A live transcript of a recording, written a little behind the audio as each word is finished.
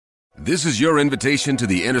This is your invitation to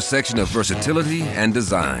the intersection of versatility and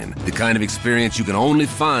design. The kind of experience you can only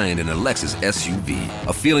find in a Lexus SUV.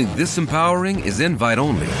 A feeling this empowering is invite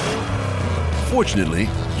only. Fortunately,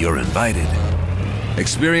 you're invited.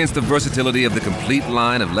 Experience the versatility of the complete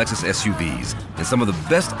line of Lexus SUVs and some of the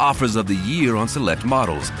best offers of the year on select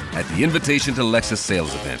models at the Invitation to Lexus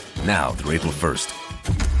sales event, now through April 1st.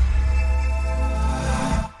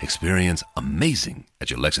 Experience amazing at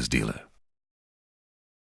your Lexus dealer.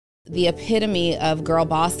 The epitome of girl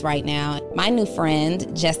boss right now. My new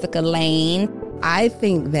friend, Jessica Lane. I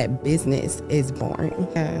think that business is boring.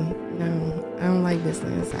 No, I don't like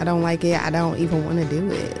business. I don't like it. I don't even want to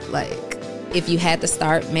do it. If you had to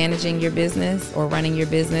start managing your business or running your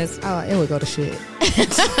business, it would go to shit.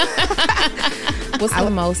 What's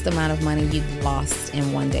the most amount of money you've lost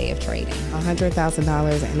in one day of trading?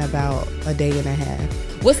 $100,000 in about a day and a half.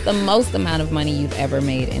 What's the most amount of money you've ever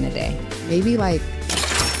made in a day? Maybe like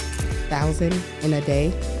 1,000 in a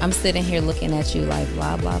day. I'm sitting here looking at you like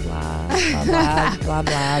blah, blah, blah, blah, blah, blah,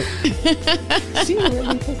 blah. She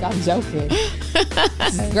really think I'm joking.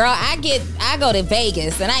 Girl, I go to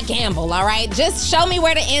Vegas and I gamble, all right? Just show me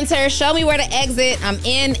where to enter, show me where to exit. I'm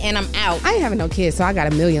in and I'm out. I ain't having no kids, so I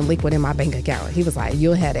got $1 million liquid in my bank account. He was like,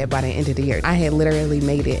 you'll have that by the end of the year. I had literally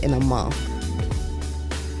made it in a month.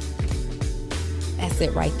 That's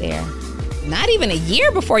it right there. Not even a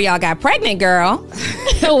year before y'all got pregnant, girl.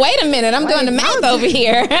 Wait a minute, I'm doing the math over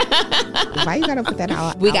here. Why you gotta put that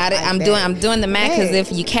out? We got it. I'm doing the math because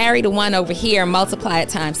if you carry the one over here, multiply it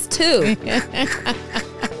times 2.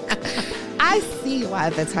 I see why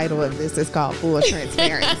the title of this is called Full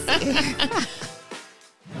Transparency.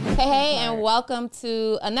 Hey, and welcome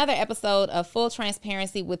to another episode of Full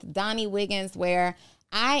Transparency with Donnie Wiggins, where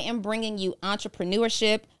I am bringing you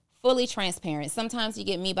entrepreneurship fully transparent. Sometimes you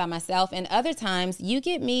get me by myself, and other times you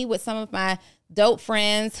get me with some of my dope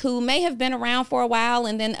friends who may have been around for a while,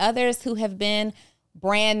 and then others who have been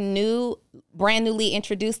brand newly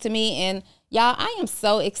introduced to me. And y'all, I am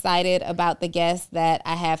so excited about the guest that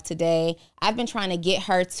I have today. I've been trying to get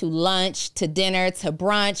her to lunch, to dinner, to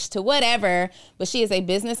brunch, to whatever, but she is a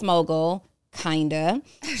business mogul, kinda.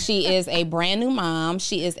 She is a brand new mom.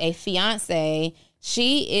 She is a fiance.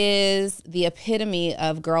 She is the epitome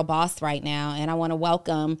of girl boss right now, and I want to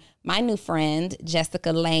welcome my new friend,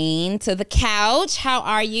 Jessica Lane, to the couch. How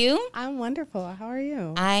are you? I'm wonderful. How are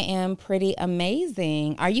you? I am pretty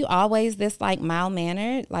amazing. Are you always this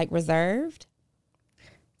mild-mannered, reserved?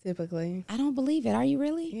 Typically. I don't believe it. Are you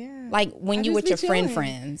really? Yeah. Like when you with your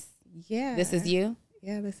friends? Yeah. This is you?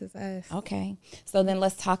 Yeah, this is us. Okay. So then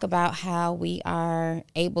let's talk about how we are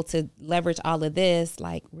able to leverage all of this,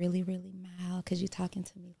 really, really mild, because you're talking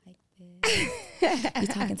to me like this. You're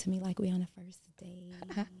talking to me like we on the first date.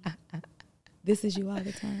 This is you all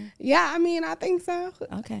the time? Yeah, I think so.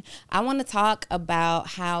 Okay. I want to talk about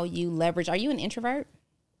how you leverage. Are you an introvert?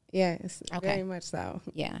 Yes, okay. Very much so.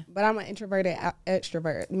 Yeah. But I'm an introverted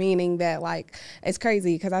extrovert, meaning that it's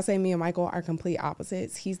crazy because I say me and Michael are complete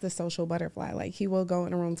opposites. He's the social butterfly. He will go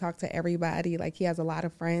in a room, talk to everybody. He has a lot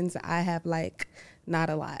of friends. I have not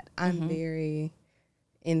a lot. I'm very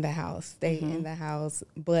in the house, stay in the house.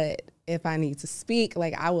 But if I need to speak,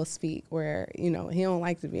 I will speak where, he don't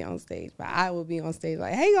like to be on stage, but I will be on stage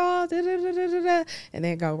hey y'all, da, da, da, da, da, da, and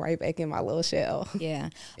then go right back in my little shell. Yeah.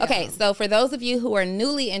 Okay. So for those of you who are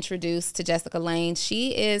newly introduced to Jessica Lane,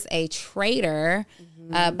 she is a trader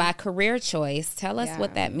by career choice. Tell us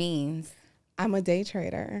what that means. I'm a day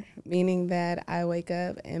trader, meaning that I wake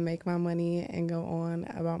up and make my money and go on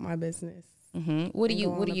about my business. What are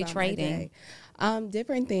you trading?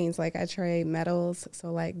 Different things. I trade metals,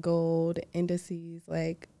 so gold, indices,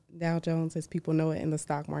 Dow Jones, as people know it in the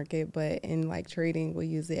stock market, but in trading, we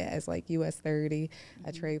use it as US 30.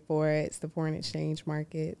 I trade Forex, the foreign exchange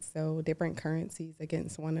market, so different currencies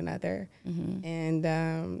against one another. And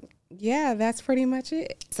that's pretty much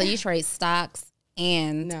it. So you trade stocks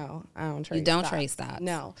and no, I don't trade. You don't stocks. trade stocks.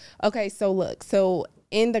 No. Okay, so look,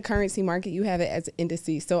 in the currency market, you have it as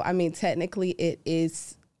indices. So technically, it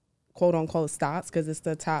is quote unquote stocks because it's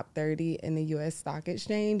the top 30 in the U.S. stock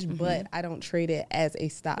exchange, but I don't trade it as a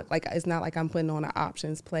stock. It's not like I'm putting on an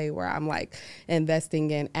options play where I'm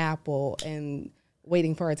investing in Apple and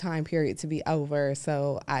waiting for a time period to be over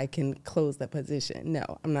so I can close the position. No,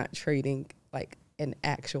 I'm not trading an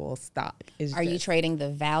actual stock. Are you trading the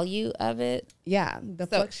value of it? Yeah, the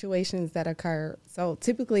fluctuations that occur. So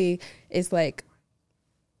typically it's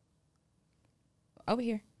over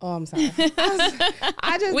here. Oh, I'm sorry.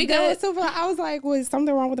 I was like, was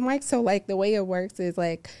something wrong with the mic? So the way it works is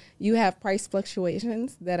you have price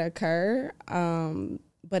fluctuations that occur,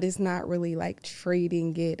 but it's not really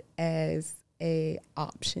trading it as a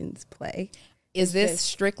options play. Is this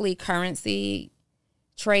strictly currency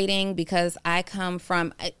trading? Because I come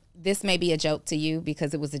from, this may be a joke to you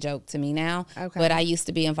because it was a joke to me now, but I used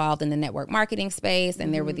to be involved in the network marketing space,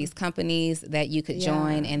 and there were these companies that you could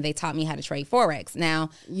join, and they taught me how to trade Forex.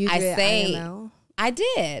 Now, IML? I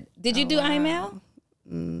did. Did you do IML?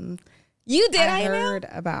 You did IML? I heard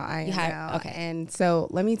about IML. Okay. And so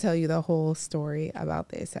let me tell you the whole story about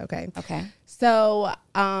this, okay? Okay. So,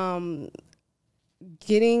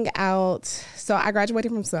 getting out, so I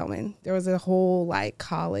graduated from Spelman. There was a whole like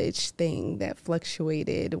college thing that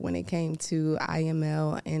fluctuated when it came to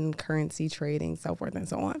IML and currency trading, so forth and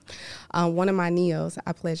so on. One of my NEOs,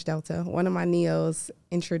 I pledged Delta, one of my NEOs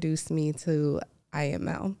introduced me to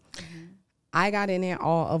IML. I got in it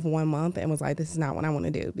all of 1 month and was like, this is not what I want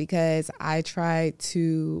to do, because I tried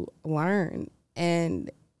to learn,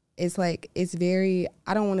 and it's like, it's very,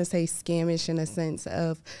 I don't want to say scamish in a sense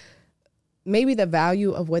of, maybe the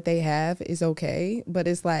value of what they have is okay, but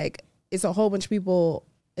it's like, it's a whole bunch of people,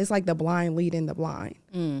 it's like the blind leading the blind.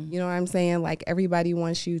 You know what I'm saying? Like, everybody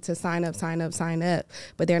wants you to sign up,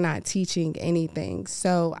 but they're not teaching anything.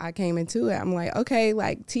 So I came into it. I'm like, okay,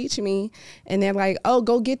 like, teach me. And they're like, oh,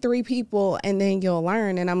 go get 3 people and then you'll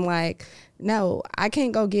learn. And I'm like, no, I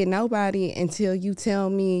can't go get nobody until you tell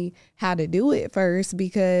me how to do it first,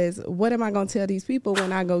 because what am I going to tell these people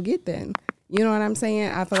when I go get them? You know what I'm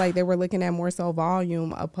saying? I feel like they were looking at more so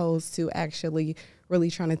volume opposed to actually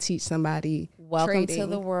really trying to teach somebody Welcome trading. to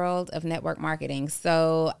the world of network marketing.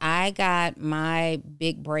 So I got my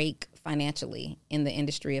big break financially in the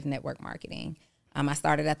industry of network marketing. I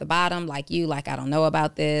started at the bottom like you, like, I don't know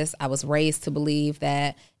about this. I was raised to believe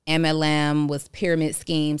that MLM was pyramid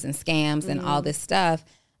schemes and scams and all this stuff.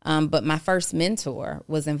 But my first mentor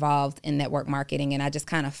was involved in network marketing, and I just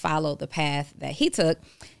kind of followed the path that he took.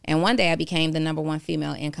 And one day I became the #1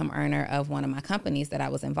 female income earner of one of my companies that I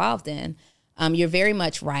was involved in. You're very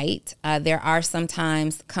much right. There are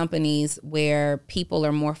sometimes companies where people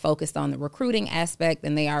are more focused on the recruiting aspect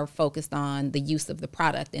than they are focused on the use of the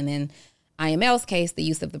product. And in IML's case, the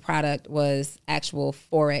use of the product was actual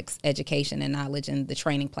Forex education and knowledge and the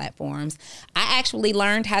training platforms. I actually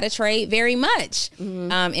learned how to trade very much in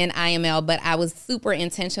IML, but I was super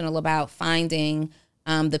intentional about finding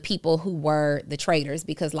the people who were the traders,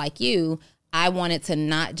 because like you, I wanted to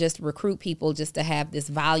not just recruit people just to have this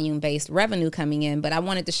volume-based revenue coming in, but I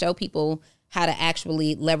wanted to show people how to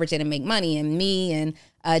actually leverage it and make money. And me and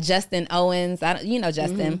Justin Owens, you know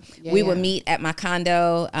Justin, we would meet at my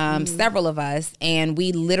condo, several of us, and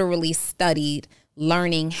we literally studied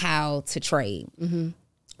learning how to trade.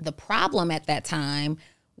 The problem at that time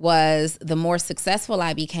was the more successful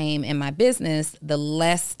I became in my business, the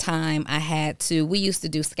less time I had to, we used to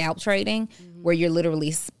do scalp trading, where you're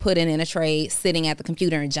literally putting in a trade, sitting at the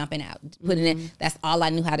computer and jumping out, putting in, that's all I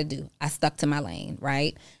knew how to do. I stuck to my lane,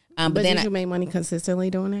 right? But then did you make money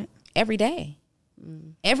consistently doing it? Every day.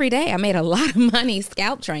 Every day I made a lot of money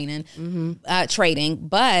scalp trading,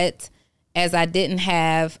 but as I didn't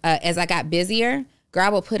have, as I got busier, girl, I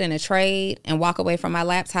would put in a trade and walk away from my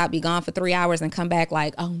laptop, be gone for 3 hours and come back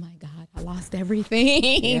like, oh my God, I lost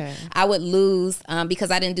everything. I would lose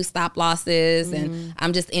because I didn't do stop losses and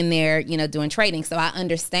I'm just in there, you know, doing trading. So I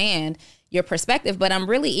understand your perspective, but I'm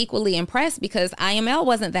really equally impressed because IML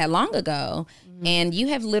wasn't that long ago. And you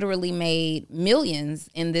have literally made millions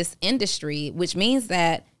in this industry, which means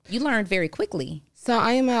that you learned very quickly. So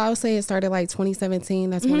IML, I would say it started like 2017.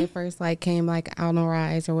 That's when it first like came like out on the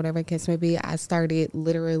rise or whatever the case may be. I started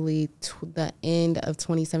literally the end of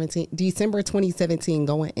 2017, December 2017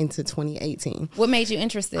 going into 2018. What made you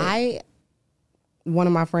interested? One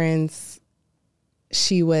of my friends,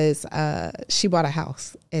 she bought a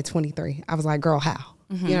house at 23. I was like, girl, how?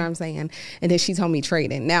 You know what I'm saying? And then she told me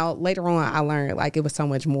trading. Now, later on, I learned like it was so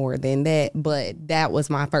much more than that, but that was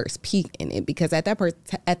my first peek in it because at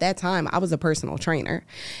that time, I was a personal trainer.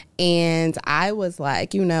 And I was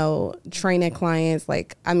like, you know, training clients.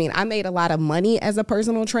 Like, I mean, I made a lot of money as a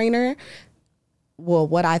personal trainer. Well,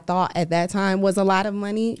 what I thought at that time was a lot of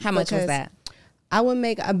money. How much was that? I would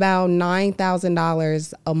make about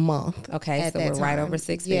 $9,000 a month. Okay, so we're right over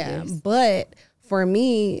six figures. Yeah, but for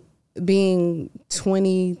me, being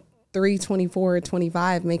 23, 24,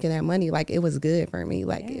 25, making that money, like it was good for me.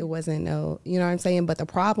 Like it wasn't no, you know what I'm saying? But the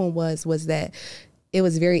problem was that it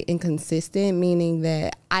was very inconsistent, meaning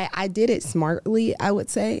that I did it smartly, I would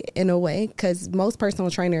say, in a way, because most personal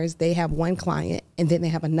trainers, they have one client and then they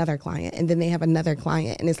have another client and then they have another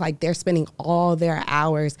client. And it's like they're spending all their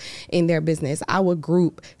hours in their business. I would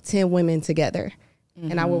group 10 women together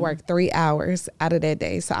and I would work 3 hours out of that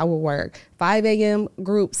day. So I would work 5 a.m.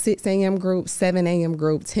 group, 6 a.m. group, 7 a.m.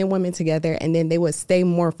 group, 10 women together, and then they would stay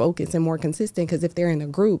more focused and more consistent, because if they're in a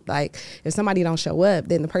group, like if somebody don't show up,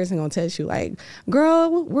 then the person gonna tell you like,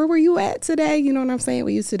 girl, where were you at today? You know what I'm saying?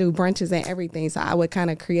 We used to do brunches and everything. So I would kind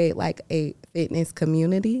of create like a fitness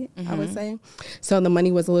community, I would say. So the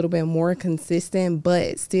money was a little bit more consistent,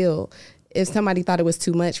 but still, if somebody thought it was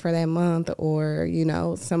too much for that month, or, you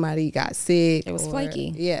know, somebody got sick. It was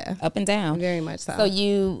flaky. Yeah. Up and down. Very much so. So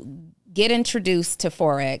you get introduced to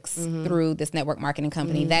Forex through this network marketing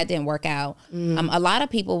company. That didn't work out. A lot of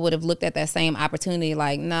people would have looked at that same opportunity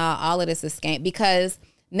like, nah, all of this is scam, because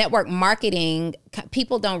network marketing,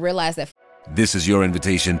 people don't realize that. This is your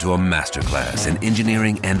invitation to a masterclass in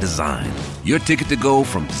engineering and design. Your ticket to go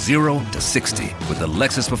from 0 to 60 with the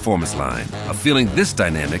Lexus Performance Line. A feeling this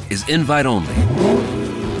dynamic is invite only.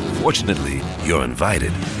 Fortunately, you're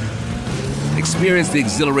invited. Experience the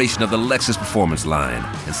exhilaration of the Lexus Performance Line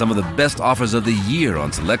and some of the best offers of the year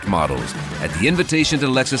on select models at the Invitation to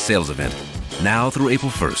Lexus sales event, now through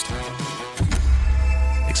April 1st.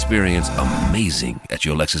 Experience amazing at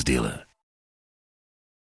your Lexus dealer.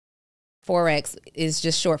 Forex is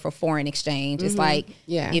just short for foreign exchange. It's like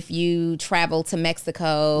if you travel to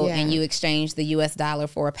Mexico and you exchange the US dollar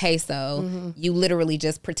for a peso, you literally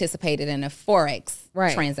just participated in a Forex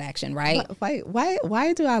transaction, right?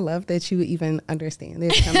 Why do I love that you even understand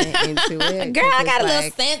this coming into it? Girl, I got a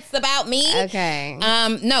little sense about me. Okay.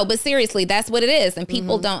 No, but seriously, that's what it is. And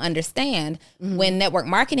people don't understand. When network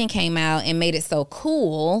marketing came out and made it so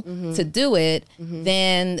cool to do it,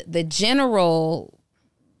 then the general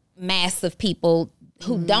mass of people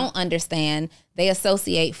who don't understand, they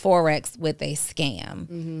associate Forex with a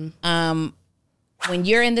scam. When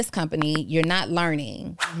you're in this company, you're not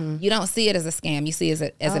learning. You don't see it as a scam. You see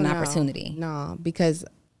it as an opportunity. No, because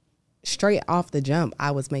straight off the jump,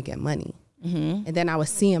 I was making money. And then I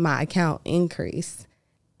was seeing my account increase.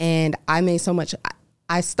 And I made so much.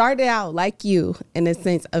 I started out like you in the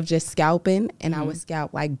sense of just scalping, and I would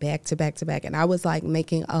scalp like back to back to back. And I was like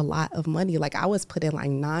making a lot of money. Like I was putting like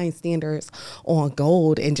 9 standards on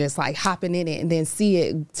gold and just like hopping in it and then see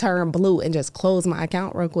it turn blue and just close my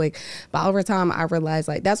account real quick. But over time I realized,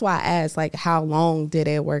 like, that's why I asked, like, how long did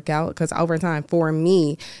it work out? Because over time for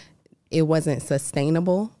me, it wasn't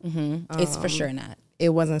sustainable. It's for sure not. It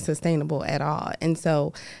wasn't sustainable at all. And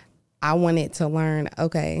so I wanted to learn,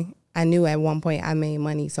 okay, I knew at one point I made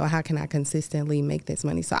money, so how can I consistently make this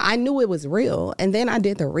money? So I knew it was real, and then I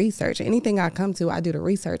did the research. Anything I come to, I do the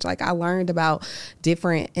research. Like I learned about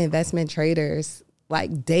different investment traders,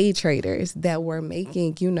 like day traders that were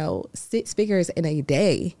making, 6 figures in a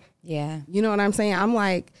day. Yeah. You know what I'm saying? I'm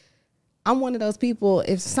like, I'm one of those people,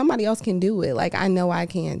 if somebody else can do it, like I know I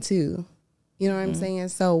can too. You know what I'm saying?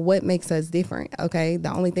 So what makes us different? Okay.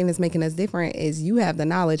 The only thing that's making us different is you have the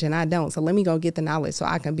knowledge and I don't. So let me go get the knowledge so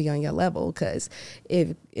I can be on your level. Because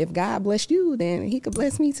if God blessed you, then he could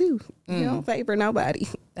bless me too. You don't favor nobody.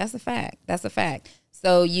 That's a fact. That's a fact.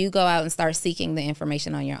 So you go out and start seeking the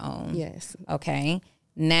information on your own. Yes. Okay.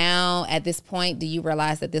 Now, at this point, do you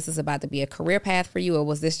realize that this is about to be a career path for you, or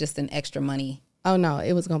was this just an extra money? Oh, no,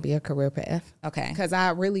 it was going to be a career path. Okay. Because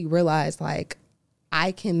I really realized, like,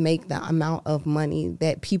 I can make the amount of money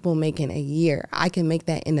that people make in a year. I can make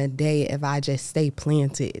that in a day if I just stay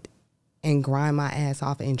planted and grind my ass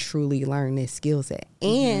off and truly learn this skill set.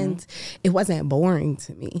 And it wasn't boring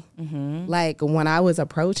to me. Like when I was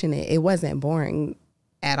approaching it, it wasn't boring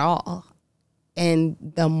at all. And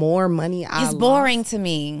the more money it's boring to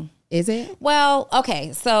me. Is it? Well,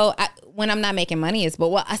 okay. So when I'm not making money,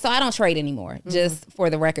 so I don't trade anymore, just for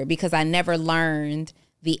the record, because I never learned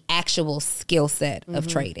the actual skill set of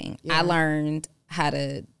trading. I learned how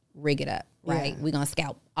to rig it up, right? We're going to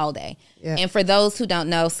scalp all day. And for those who don't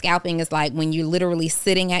know, scalping is like when you're literally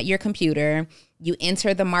sitting at your computer, you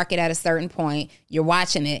enter the market at a certain point, you're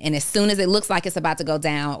watching it, and as soon as it looks like it's about to go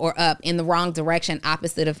down or up in the wrong direction,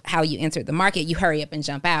 opposite of how you entered the market, you hurry up and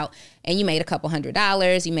jump out, and you made a couple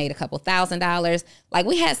 $100, you made a couple $1,000. Like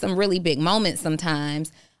we had some really big moments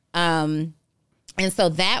sometimes. And so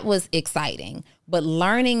that was exciting. But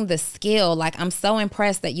learning the skill, like I'm so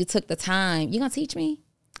impressed that you took the time. You gonna teach me?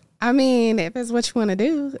 I mean, if it's what you want to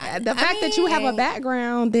do. The fact that you have a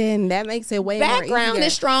background, then that makes it way more easier. Background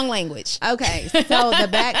is strong language. Okay. So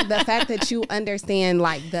the fact that you understand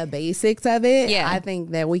like the basics of it, I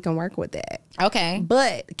think that we can work with that. Okay.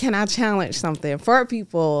 But can I challenge something for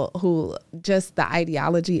people who just the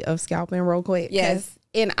ideology of scalping real quick? Yes.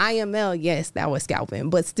 in IML, yes, that was scalping,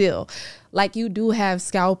 but still, like, you do have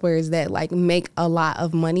scalpers that like make a lot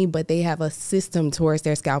of money, but they have a system towards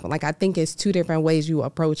their scalping. Like, I think it's two different ways you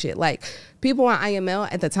approach it. Like, people on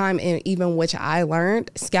IML at the time, and even which I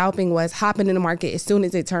learned, scalping was hopping in the market as soon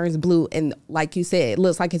as it turns blue, and like you said, it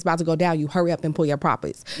looks like it's about to go down, you hurry up and pull your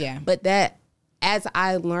profits. Yeah. But that, as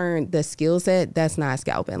I learned the skill set, that's not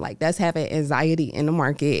scalping. Like, that's having anxiety in the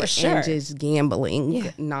market For sure. and just gambling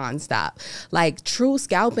nonstop. Like, true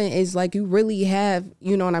scalping is like you really have,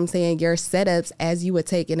 you know what I'm saying, your setups as you would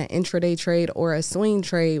take in an intraday trade or a swing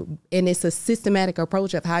trade. And it's a systematic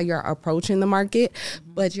approach of how you're approaching the market,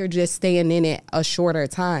 but you're just staying in it a shorter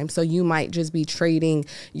time. So you might just be trading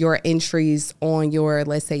your entries on your,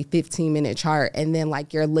 let's say, 15-minute chart. And then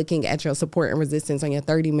like you're looking at your support and resistance on your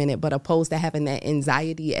 30-minute, but opposed to having that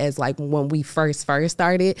anxiety as like when we first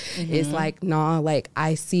started, it's like, nah, like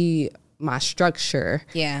I see my structure,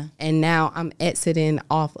 and now I'm exiting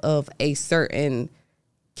off of a certain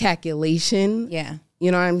calculation,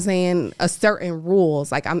 you know what I'm saying, a certain rules,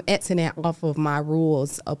 like I'm exiting off of my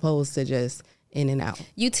rules opposed to just in and out.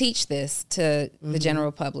 You teach this to the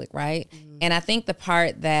general public, right? And I think the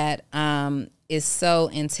part that is so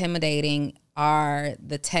intimidating are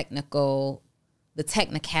the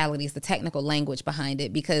technicalities, the technical language behind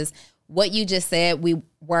it, because what you just said, we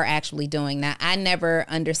were actually doing. Now, I never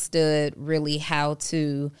understood really how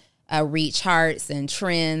to read charts and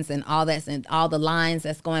trends and all that, and all the lines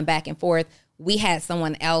that's going back and forth. We had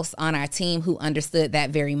someone else on our team who understood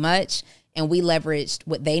that very much, and we leveraged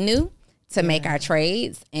what they knew to make our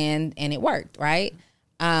trades, and it worked, right?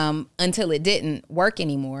 Until it didn't work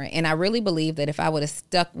anymore. And I really believe that if I would have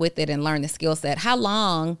stuck with it and learned the skill set, how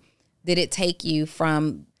long did it take you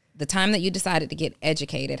from the time that you decided to get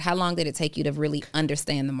educated? How long did it take you to really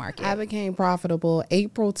understand the market? I became profitable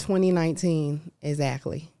April 2019,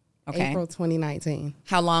 exactly. Okay. April 2019.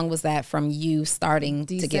 How long was that from you starting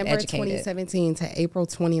to get educated? December 2017 to April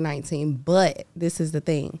 2019. But this is the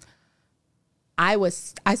thing. I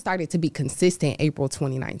started to be consistent April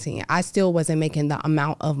 2019. I still wasn't making the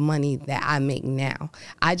amount of money that I make now.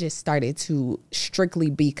 I just started to strictly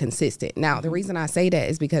be consistent. Now, the reason I say that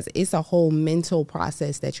is because it's a whole mental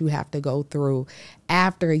process that you have to go through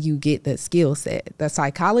after you get the skill set. The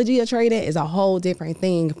psychology of trading is a whole different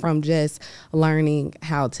thing from just learning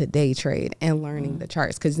how to day trade and learning the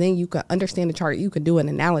charts. Because then you can understand the chart, you can do an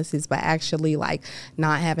analysis, but actually like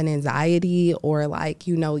not having anxiety or like,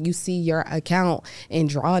 you know, you see your account and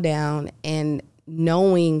drawdown and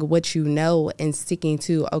knowing what you know and sticking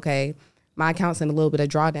to, okay, my account's in a little bit of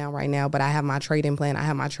drawdown right now, but I have my trading plan, I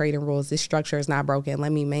have my trading rules, this structure is not broken,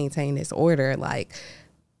 let me maintain this order. Like,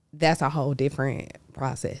 that's a whole different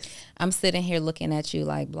process. I'm sitting here looking at you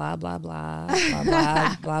like blah, blah, blah, blah,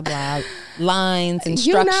 blah, blah, blah, lines and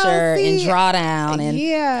structure and drawdown.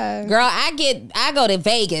 And girl, I go to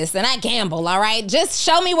Vegas and I gamble, all right? Just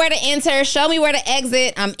show me where to enter, show me where to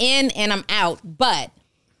exit. I'm in and I'm out. But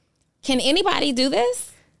can anybody do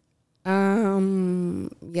this?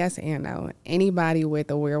 Yes and no. Anybody with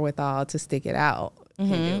the wherewithal to stick it out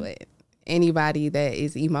can do it. Anybody that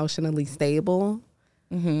is emotionally stable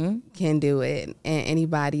can do it, and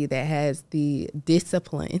anybody that has the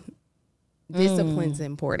discipline's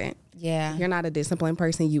important. If you're not a disciplined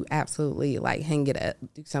person, you absolutely like hang it up,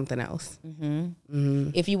 do something else.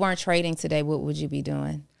 If you weren't trading today, what would you be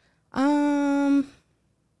doing? I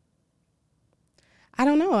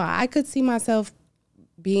don't know. I could see myself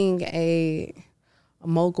being a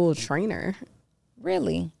mogul trainer.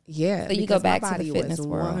 Really? Yeah. So you go back to the fitness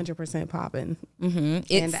world. 100% popping.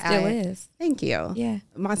 It still is. Thank you. Yeah.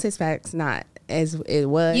 My six pack's not as it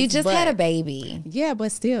was. You just had a baby. Yeah,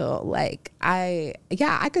 but still, like I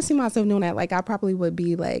could see myself doing that. Like I probably would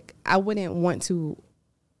be like, I wouldn't want to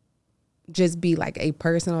just be like a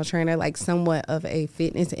personal trainer, like somewhat of a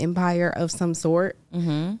fitness empire of some sort.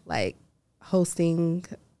 Like hosting,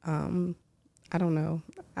 I don't know.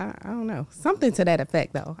 I don't know. Something to that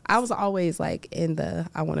effect, though. I was always like in the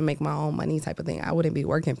I want to make my own money type of thing. I wouldn't be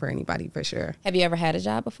working for anybody for sure. Have you ever had a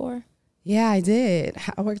job before? Yeah, I did.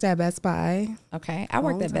 I worked at Best Buy. Okay. I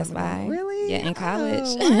worked at Best Buy. Really? Yeah, in college.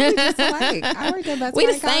 I worked at Best Buy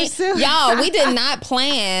in college too. Y'all, we did not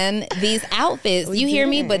plan these outfits. You hear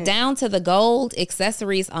me? But down to the gold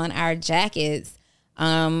accessories on our jackets,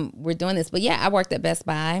 we're doing this. But yeah, I worked at Best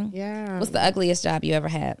Buy. Yeah. What's the ugliest job you ever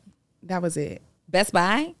had? That was it. Best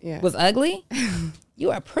Buy was ugly? You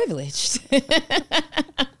are privileged.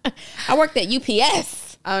 I worked at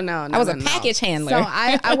UPS. Oh, no. I was a package handler. So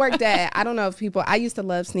I worked at, I don't know if people, I used to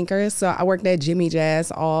love sneakers. So I worked at Jimmy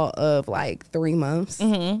Jazz all of like 3 months.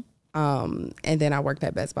 And then I worked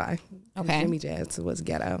at Best Buy. Okay. Jimmy Jazz was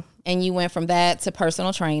ghetto. And you went from that to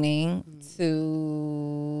personal training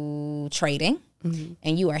to trading.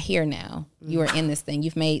 And you are here now. You are in this thing.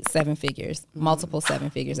 You've made 7 figures, multiple 7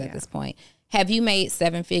 figures at this point. Have you made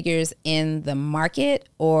 7 figures in the market,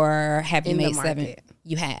 or have you made 7?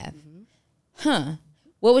 You have. Huh.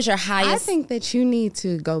 What was your highest? I think that you need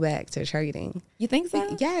to go back to trading. You think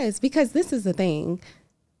so? Yes, because this is the thing.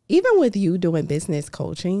 Even with you doing business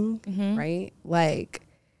coaching, right? Like,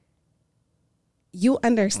 you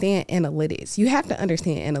understand analytics. You have to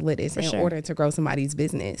understand analytics in order to grow somebody's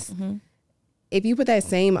business. If you put that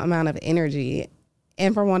same amount of energy,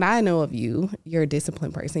 and from what I know of you, you're a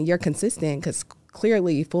disciplined person. You're consistent, because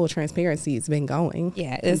clearly full transparency has been going.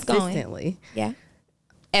 Yeah, it's consistently. Yeah.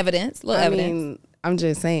 Evidence, little evidence. I mean, I'm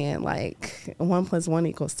just saying, like, 1 +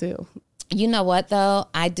 1 = 2. You know what, though?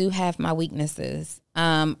 I do have my weaknesses.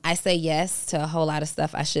 I say yes to a whole lot of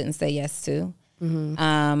stuff I shouldn't say yes to.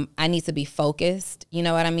 I need to be focused. You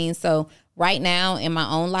know what I mean? So right now in my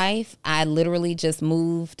own life, I literally just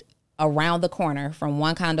moved around the corner from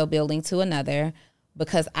one condo building to another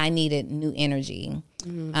because I needed new energy.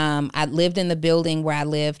 I lived in the building where I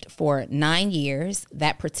lived for 9 years.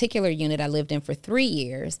 That particular unit I lived in for 3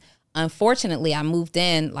 years. Unfortunately, I moved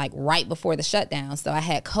in like right before the shutdown. So I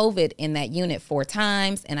had COVID in that unit 4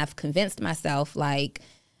 times, and I've convinced myself like,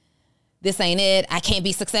 this ain't it. I can't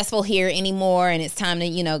be successful here anymore, and it's time to,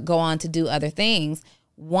 you know, go on to do other things.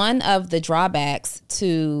 One of the drawbacks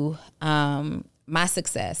to my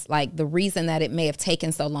success, like the reason that it may have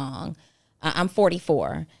taken so long, I'm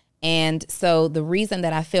 44. And so the reason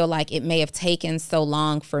that I feel like it may have taken so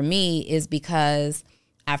long for me is because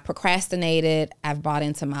I've procrastinated. I've bought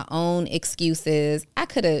into my own excuses. I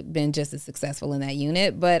could have been just as successful in that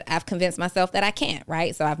unit, but I've convinced myself that I can't,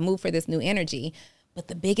 right? So I've moved for this new energy. But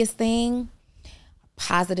the biggest thing,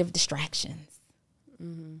 positive distractions.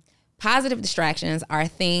 Positive distractions are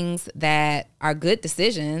things that are good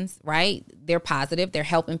decisions, right? They're positive. They're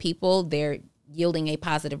helping people. They're yielding a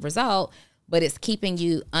positive result, but it's keeping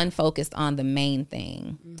you unfocused on the main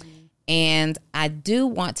thing. And I do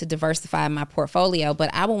want to diversify my portfolio, but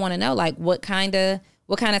I would want to know, like, what kind of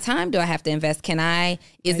time do I have to invest?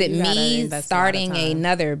 Is it me starting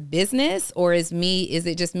another business, or is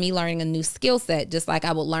it just me learning a new skill set? Just like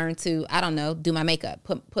I would learn to, I don't know, do my makeup,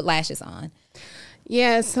 put lashes on.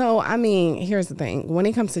 Yeah. So, I mean, here's the thing. When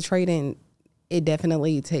it comes to trading, it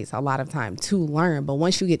definitely takes a lot of time to learn. But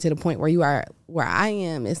once you get to the point where you are, where I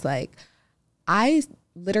am, it's like, I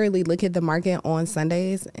literally look at the market on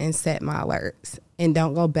Sundays and set my alerts and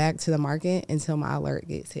don't go back to the market until my alert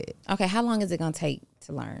gets hit. Okay. How long is it going to take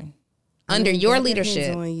to learn? Under your leadership.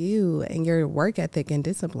 Depends on you and your work ethic and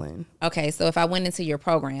discipline. Okay. So if I went into your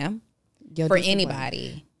program for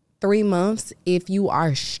anybody, 3 months, if you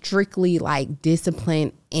are strictly like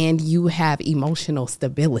disciplined and you have emotional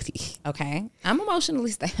stability. Okay. I'm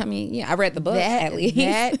emotionally I mean, yeah, I read the book at least.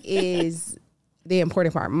 That is the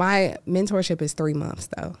important part. My mentorship is 3 months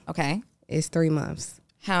though. Okay. It's 3 months.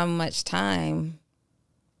 How much time?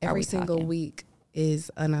 Every single week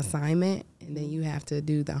is an assignment, and then you have to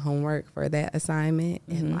do the homework for that assignment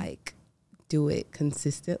and like do it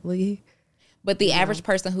consistently. But the average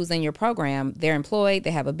person who's in your program, they're employed,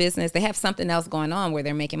 they have a business, they have something else going on where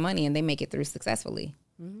they're making money and they make it through successfully.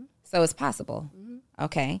 So it's possible.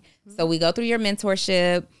 Okay. So we go through your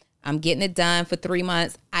mentorship. I'm getting it done for 3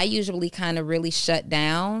 months. I usually kind of really shut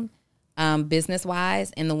down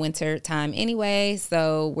business-wise in the winter time anyway.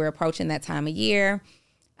 So we're approaching that time of year.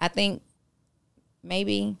 I think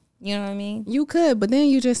maybe, you know what I mean? You could, but then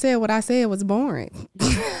you just said what I said was boring.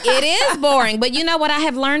 It is boring. But you know what I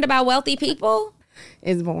have learned about wealthy people?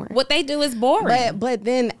 It's boring. What they do is boring. But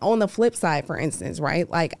then on the flip side, for instance, right?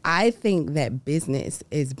 Like, I think that business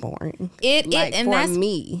is boring. And for that's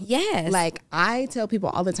me. Yes. Like, I tell people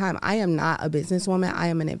all the time, I am not a businesswoman. I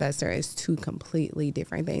am an investor. It's two completely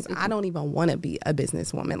different things. I don't even want to be a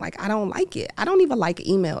businesswoman. Like, I don't like it. I don't even like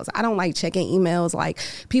emails. I don't like checking emails. Like,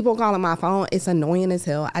 people calling my phone, it's annoying as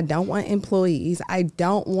hell. I don't want employees. I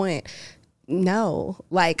don't want,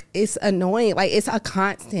 like, it's annoying. Like, it's a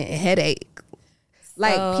constant headache.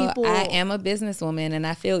 Like, people, I am a businesswoman and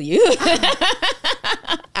I feel you.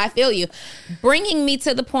 I feel you. Bringing me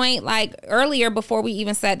to the point, like earlier before we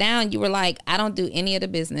even sat down, you were like, I don't do any of the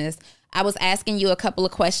business. I was asking you a couple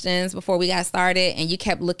of questions before we got started, and you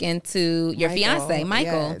kept looking to your fiance,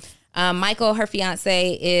 Michael. Yes. Michael, her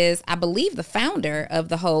fiance, is, I believe, the founder of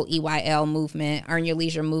the whole EYL movement, Earn Your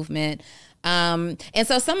Leisure movement. And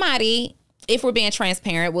so somebody, if we're being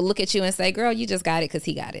transparent, will look at you and say, girl, you just got it because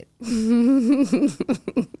he got it.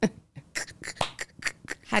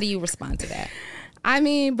 How do you respond to that? I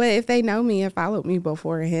mean, but if they know me and followed me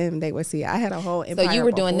before him, they would see I had a whole empire. So you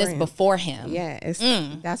were doing this him. before him. Yes.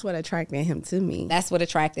 That's what attracted him to me. That's what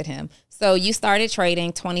attracted him. So you started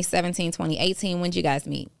trading 2017, 2018. When did you guys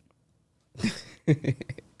meet?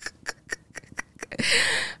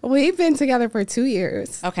 We've been together for 2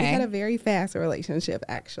 years. Okay. We had a very fast relationship,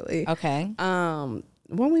 actually. Okay. When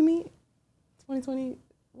we meet, 2020,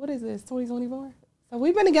 what is this, 2024? So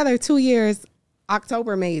we've been together 2 years.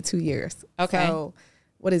 October made 2 years. Okay. So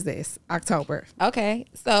what is this? October. Okay.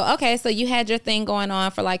 So you had your thing going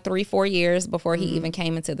on for like 3-4 years before he even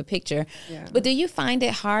came into the picture. Yeah. But do you find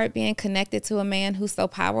it hard being connected to a man who's so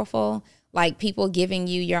powerful? Like people giving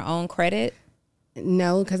you your own credit?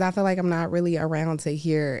 No, because I feel like I'm not really around to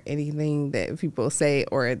hear anything that people say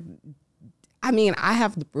or, I mean, I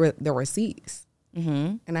have the receipts.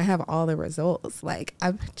 Mm-hmm. And I have all the results. Like,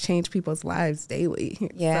 I've changed people's lives daily.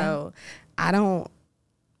 Yeah. So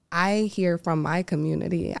I hear from my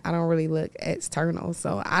community. I don't really look external.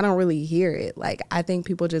 So I don't really hear it. Like, I think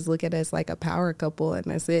people just look at us like a power couple and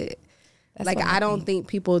that's it. That's like, what I don't think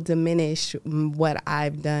people diminish what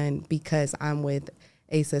I've done because I'm with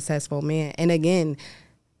a successful man. And again,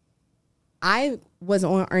 I was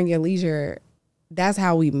on Earn Your Leisure. That's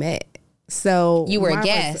how we met. So You were a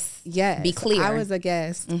guest. Yes. Be clear. I was a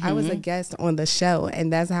guest. I was a guest on the show,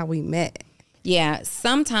 and that's how we met. Yeah,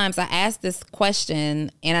 sometimes I ask this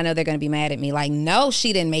question and I know they're going to be mad at me. Like, no,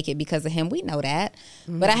 she didn't make it because of him. We know that.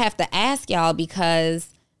 But I have to ask y'all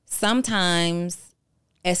because sometimes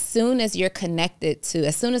as soon as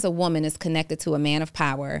a woman is connected to a man of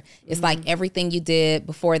power, it's like everything you did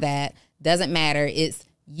before that doesn't matter. It's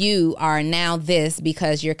you are now this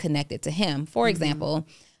because you're connected to him. For example,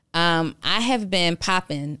 I have been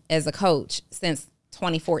popping as a coach since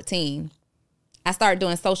 2014. I started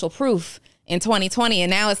doing social proof in 2020, and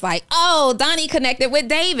now it's like, oh, Donnie connected with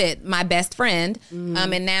David, my best friend,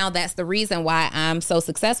 and now that's the reason why I'm so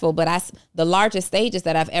successful. But the largest stages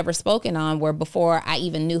that I've ever spoken on were before I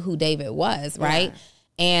even knew who David was, right?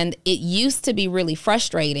 And it used to be really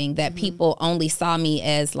frustrating that people only saw me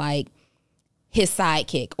as like his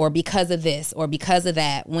sidekick or because of this or because of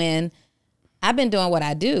that, when I've been doing what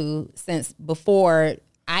I do since before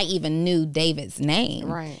I even knew David's name.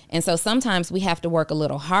 Right. And so sometimes we have to work a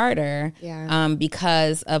little harder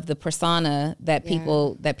because of the persona that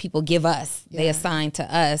people give us. They assign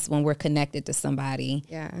to us when we're connected to somebody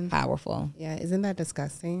powerful. Yeah, isn't that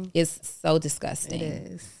disgusting? It's so disgusting.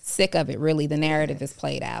 It is. Sick of it, really. The narrative is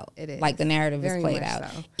played out. It is. Like the narrative Very is played much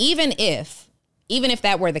out. so. Even if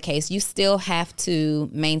that were the case, you still have to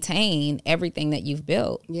maintain everything that you've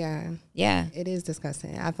built. Yeah. Yeah. It is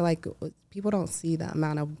disgusting. I feel like people don't see the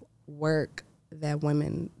amount of work that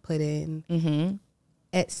women put in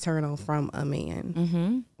external from a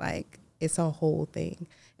man. Like, it's a whole thing.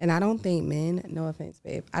 And I don't think men, no offense,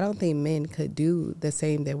 babe, I don't think men could do the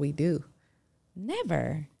same that we do.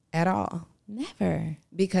 Never. At all. Never.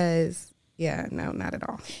 Because, yeah, no, not at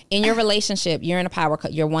all. In your relationship, you're in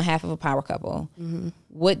you're one half of a power couple.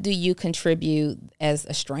 What do you contribute as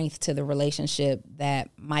a strength to the relationship that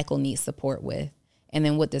Michael needs support with? And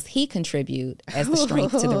then what does he contribute as the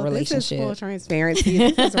strength to the relationship? This is full transparency.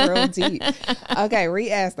 This is real deep. Okay,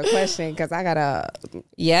 re-ask the question because I got to.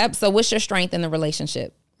 Yep. So what's your strength in the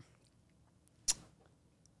relationship?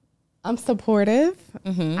 I'm supportive.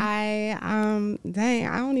 I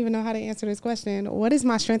don't even know how to answer this question. What is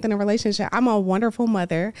my strength in a relationship? I'm a wonderful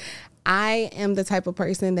mother. I am the type of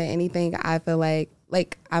person that anything I feel like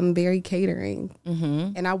I'm very catering.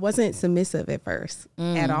 And I wasn't submissive at first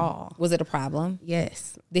at all. Was it a problem?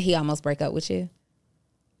 Yes. Did he almost break up with you?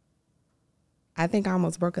 I think I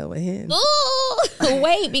almost broke up with him. Ooh,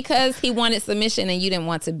 wait, because he wanted submission and you didn't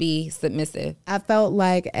want to be submissive. I felt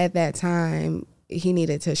like at that time he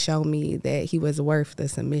needed to show me that he was worth the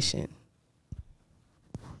submission.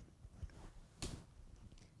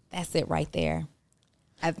 That's it right there.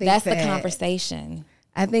 I think that's the conversation.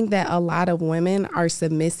 I think that a lot of women are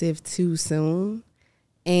submissive too soon.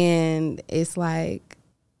 And it's like,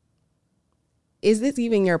 is this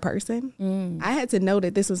even your person? I had to know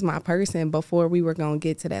that this was my person before we were going to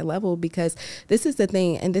get to that level, because this is the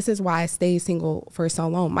thing. And this is why I stayed single for so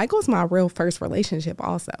long. Michael's my real first relationship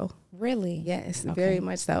also. Really? Yes, very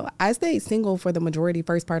much so. I stayed single for the majority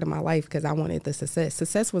first part of my life because I wanted the success.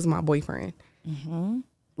 Success was my boyfriend.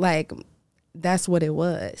 Like, that's what it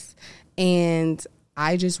was. And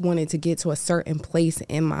I just wanted to get to a certain place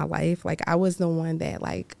in my life. Like, I was the one that,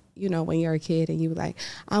 like, you know, when you're a kid and you like,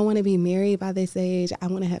 I want to be married by this age. I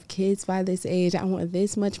want to have kids by this age. I want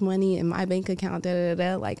this much money in my bank account.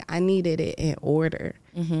 Like, I needed it in order.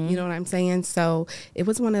 You know what I'm saying? So it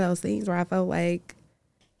was one of those things where I felt like,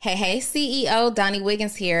 Hey, CEO, Donnie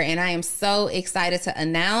Wiggins here, and I am so excited to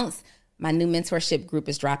announce my new mentorship group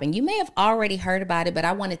is dropping. You may have already heard about it, but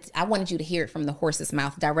I wanted you to hear it from the horse's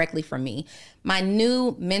mouth directly from me. My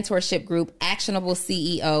new mentorship group, Actionable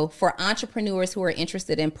CEO, for entrepreneurs who are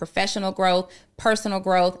interested in professional growth, personal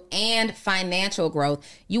growth, and financial growth.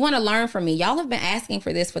 You want to learn from me. Y'all have been asking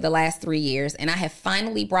for this for the last 3 years, and I have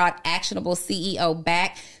finally brought Actionable CEO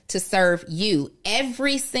back to serve you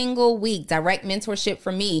every single week. Direct mentorship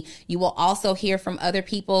from me. You will also hear from other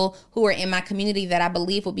people who are in my community that I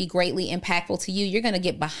believe will be greatly impactful to you. You're going to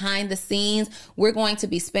get behind the scenes. We're going to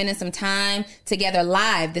be spending some time together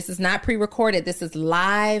live. This is not pre-recorded. This is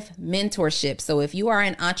live mentorship. So if you are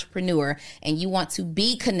an entrepreneur and you want to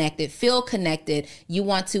be connected, feel connected, you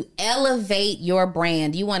want to elevate your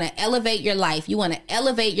brand, you want to elevate your life, you want to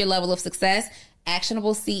elevate your level of success,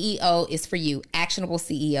 Actionable CEO is for you.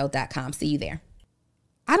 ActionableCEO.com. See you there.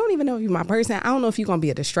 I don't even know if you're my person. I don't know if you're going to be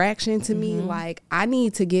a distraction to me. Like, I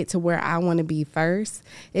need to get to where I want to be first.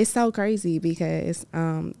 It's so crazy because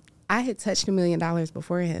I had touched $1 million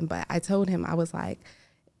before him, but I told him, I was like,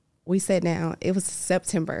 we sat down. It was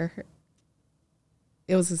September.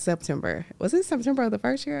 Was it September of the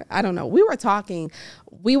first year? I don't know. We were talking.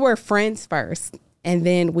 We were friends first. And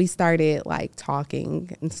then we started like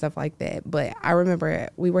talking and stuff like that. But I remember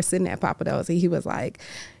we were sitting at Pappadeaux's and he was like,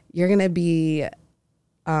 you're going to be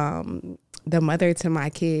the mother to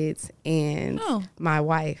my kids and my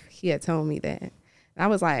wife. He had told me that. And I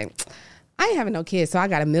was like, I ain't having no kids, so I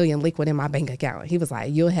got $1 million liquid in my bank account. He was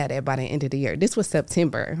like, you'll have that by the end of the year. This was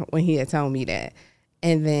September when he had told me that.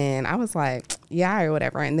 And then I was like, yeah, or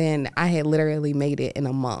whatever. And then I had literally made it in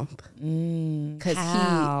a month.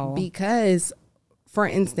 Because for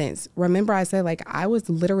instance, remember I said, like, I was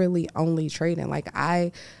literally only trading. Like,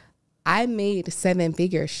 I made 7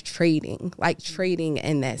 figures trading,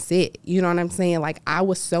 and that's it. You know what I'm saying? Like, I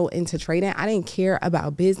was so into trading. I didn't care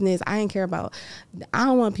about business. I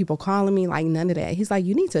don't want people calling me, like, none of that. He's like,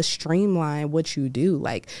 you need to streamline what you do.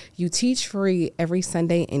 Like, you teach free every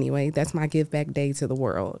Sunday anyway. That's my give back day to the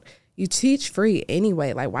world. You teach free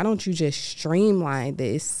anyway. Like, why don't you just streamline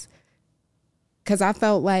this? Because I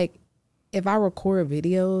felt like, if I record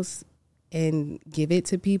videos and give it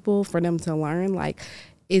to people for them to learn, like,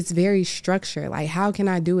 it's very structured. Like, how can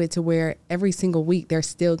I do it to where every single week they're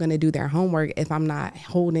still going to do their homework if I'm not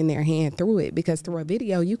holding their hand through it? Because through a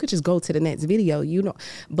video, you could just go to the next video, you know.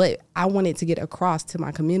 But I wanted to get across to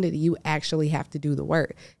my community, you actually have to do the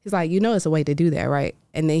work. He's like, it's a way to do that, right?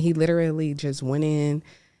 And then he literally just went in.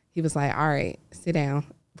 He was like, all right, sit down,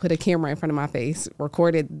 put a camera in front of my face,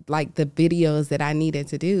 recorded like the videos that I needed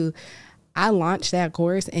to do. I launched that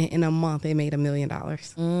course, and in a month, it made $1 million.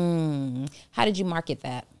 How did you market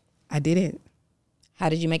that? I didn't. How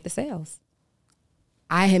did you make the sales?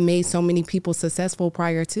 I had made so many people successful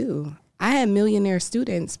prior to. I had millionaire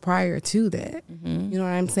students prior to that. You know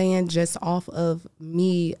what I'm saying? Just off of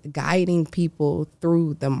me guiding people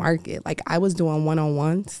through the market. Like, I was doing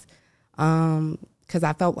one-on-ones because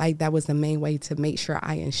I felt like that was the main way to make sure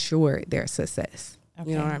I ensured their success.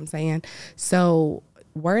 Okay. You know what I'm saying? So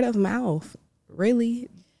word of mouth, really.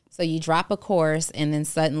 So you drop a course and then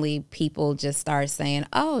suddenly people just start saying,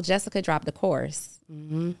 oh, Jessica dropped a course.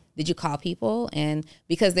 Did you call people? And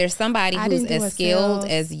because there's somebody who's as skilled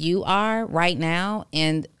as you are right now,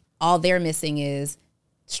 and all they're missing is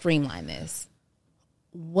streamline this.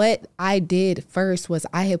 What I did first was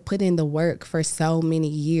I had put in the work for so many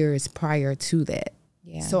years prior to that.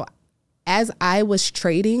 Yeah. So as I was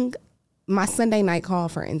trading, my Sunday night call,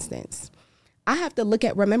 for instance, I have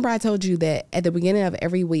to remember I told you that at the beginning of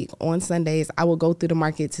every week on Sundays, I will go through the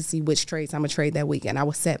market to see which trades I'm going to trade that week, and I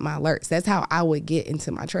will set my alerts. That's how I would get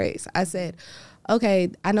into my trades. I said,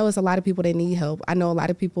 okay, I know it's a lot of people that need help. I know a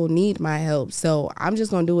lot of people need my help, so I'm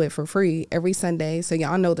just going to do it for free every Sunday so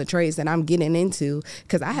y'all know the trades that I'm getting into,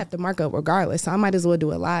 because I have to mark up regardless, so I might as well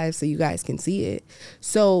do it live so you guys can see it.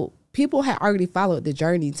 So people had already followed the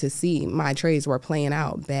journey to see my trades were playing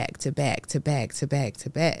out back to back to back to back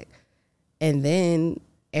to back. And then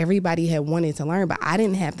everybody had wanted to learn, but I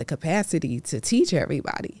didn't have the capacity to teach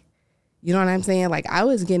everybody. You know what I'm saying? Like, I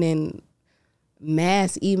was getting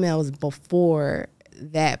mass emails before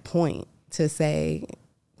that point to say,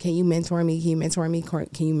 can you mentor me? Can you mentor me?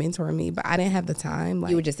 Can you mentor me? But I didn't have the time. Like,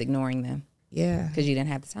 you were just ignoring them. Yeah. Because you didn't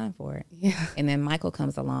have the time for it. Yeah. And then Michael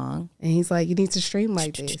comes along. And he's like, you need to stream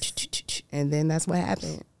like this. And then that's what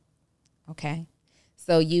happened. Okay.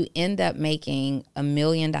 So you end up making $1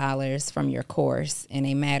 million from your course in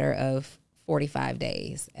a matter of 45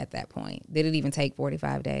 days at that point. Did it even take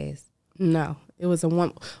 45 days? No, it was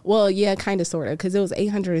well, yeah, kind of, sort of, because it was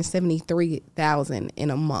 $873,000 in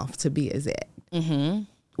a month to be exact.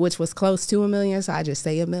 which was close to $1 million. So I just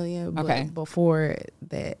say $1 million. But Okay. before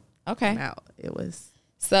that Okay. came out, it was.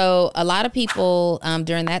 So a lot of people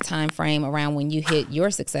during that time frame around when you hit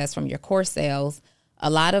your success from your course sales, a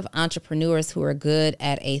lot of entrepreneurs who are good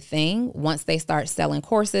at a thing, once they start selling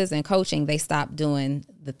courses and coaching, they stop doing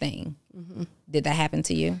the thing. Mm-hmm. Did that happen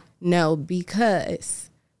to you? No, because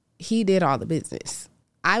he did all the business.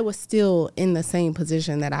 I was still in the same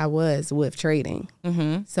position that I was with trading.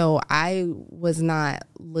 Mm-hmm. So I was not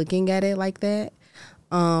looking at it like that.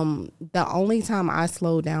 The only time I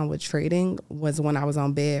slowed down with trading was when I was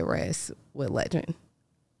on bed rest with Legend.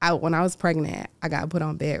 When I was pregnant, I got put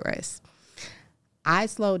on bed rest. I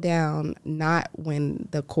slowed down not when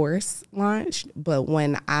the course launched, but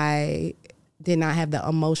when I did not have the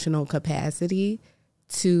emotional capacity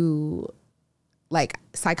to, like,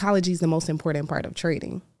 psychology is the most important part of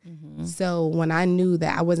trading. Mm-hmm. So when I knew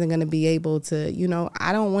that I wasn't going to be able to,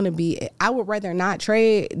 I would rather not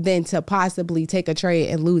trade than to possibly take a trade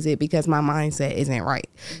and lose it because my mindset isn't right.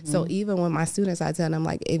 Mm-hmm. So even when my students, I tell them,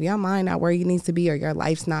 like, if your mind not where you need to be or your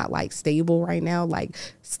life's not like stable right now, like,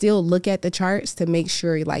 still look at the charts to make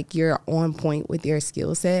sure like you're on point with your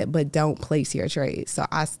skill set, but don't place your trades. So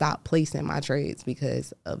I stopped placing my trades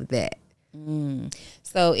because of that.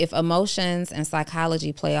 So if emotions and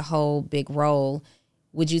psychology play a whole big role,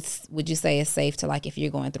 would you say it's safe to, like, if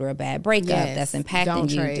you're going through a bad breakup that's impacting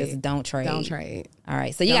you, just don't trade? Don't trade. All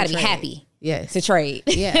right. So you got to be happy to trade.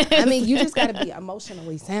 Yeah. I mean, you just got to be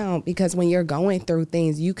emotionally sound because when you're going through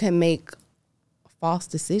things, you can make false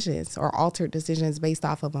decisions or altered decisions based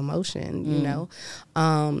off of emotion, you know,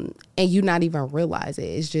 and you not even realize it.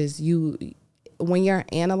 It's just when you're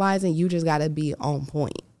analyzing, you just got to be on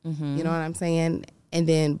point. Mm-hmm. You know what I'm saying? And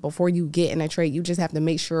then before you get in a trade, you just have to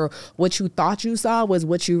make sure what you thought you saw was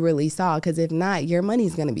what you really saw. Because if not, your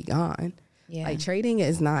money's going to be gone. Yeah. Like, trading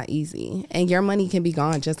is not easy. And your money can be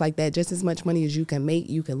gone just like that. Just as much money as you can make,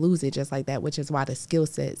 you can lose it just like that, which is why the skill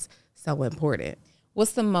set's so important.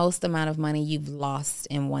 What's the most amount of money you've lost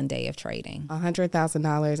in one day of trading?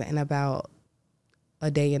 $100,000 in about a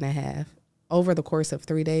day and a half over the course of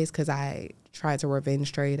 3 days because I tried to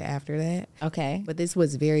revenge trade after that. Okay. But this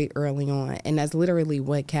was very early on, and that's literally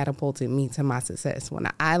what catapulted me to my success. When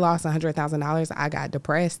I lost $100,000, I got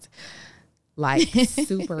depressed, like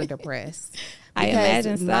super depressed. I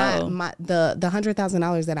imagine so. The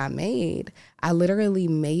 $100,000 that I made, I literally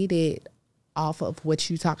made it off of what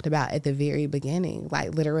you talked about at the very beginning.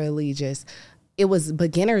 Like, literally just, it was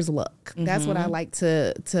beginner's luck. Mm-hmm. That's what I like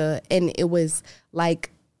to, and it was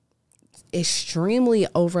like extremely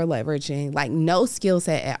over leveraging, like no skill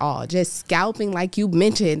set at all, just scalping, like you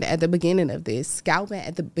mentioned at the beginning of this,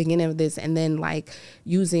 and then like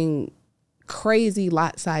using crazy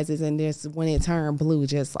lot sizes, and just when it turned blue,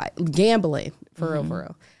 just like gambling for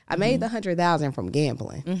real. I made the 100,000 from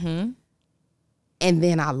gambling. Mm-hmm. And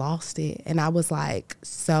then I lost it, and I was like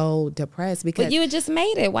so depressed because. But you had just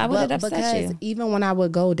made it. Why would it upset you? Because even when I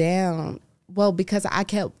would go down, well, because I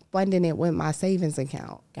kept funding it with my savings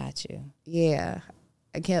account. Got you. Yeah,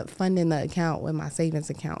 I kept funding the account with my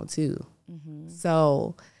savings account too. Mm-hmm.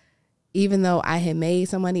 So even though I had made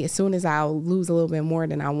some money, as soon as I lose a little bit more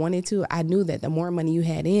than I wanted to, I knew that the more money you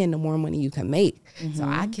had in, the more money you can make. Mm-hmm. So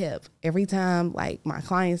I kept, every time like my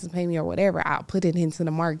clients pay me or whatever, I'll put it into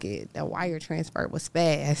the market. The wire transfer was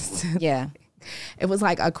fast. Yeah. It was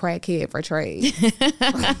like a crackhead for trades.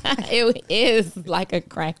 It is like a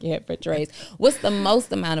crackhead for trades. What's the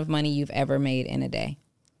most amount of money you've ever made in a day?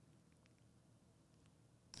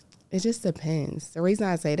 It just depends. The reason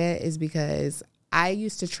I say that is because I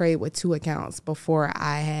used to trade with 2 accounts before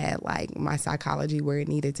I had like my psychology where it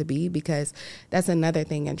needed to be, because that's another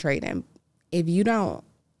thing in trading. If you don't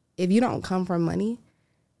come from money,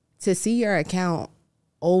 to see your account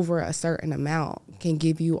over a certain amount can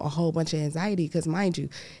give you a whole bunch of anxiety. Because mind you,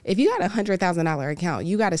 if you got $100,000 account,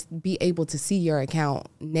 you got to be able to see your account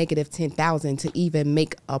negative 10,000 to even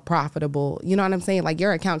make a profitable, you know what I'm saying? Like,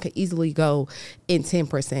 your account could easily go in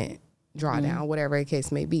 10% drawdown, whatever the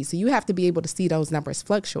case may be. So you have to be able to see those numbers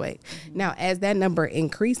fluctuate. Now, as that number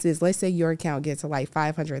increases, let's say your account gets to like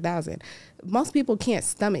 500,000. Most people can't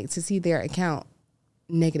stomach to see their account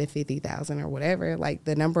negative 50,000 or whatever, like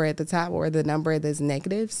the number at the top or the number that's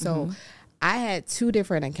negative. So I had 2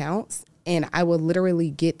 different accounts, and I would literally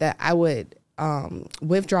get that. I would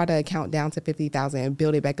withdraw the account down to 50,000 and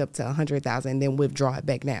build it back up to 100,000, then withdraw it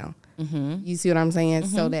back down. You see what I'm saying?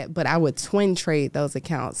 So that, but I would twin trade those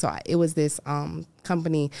accounts. So it was this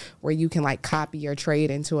company where you can like copy your trade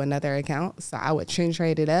into another account. So I would twin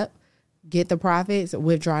trade it up, get the profits,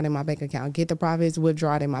 withdraw it in my bank account. Get the profits,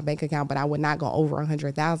 withdraw it in my bank account. But I would not go over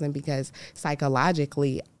 100,000 because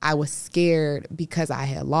psychologically I was scared because I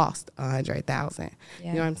had lost 100,000. Yeah.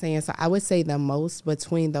 You know what I'm saying? So I would say the most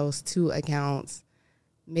between those two accounts,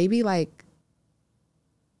 maybe like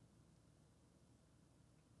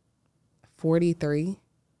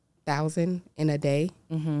 43,000 in a day.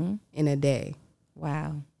 Mm-hmm. In a day.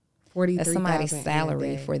 Wow. 43,000. That's somebody's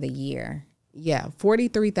salary for the year. Yeah,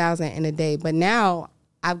 43,000 in a day. But now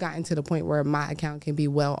I've gotten to the point where my account can be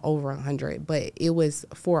well over 100. But it was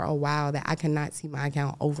for a while that I could not see my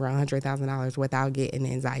account over $100,000 without getting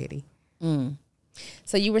anxiety. Mm.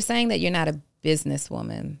 So you were saying that you're not a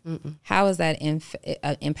businesswoman. Mm-mm. How is that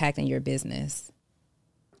impacting your business?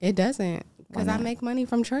 It doesn't, because I make money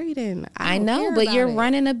from trading. I know, but you're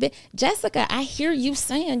running a bit. Jessica, I hear you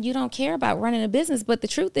saying you don't care about running a business, but the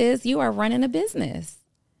truth is you are running a business.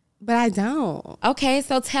 But I don't. Okay,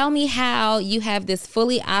 so tell me how you have this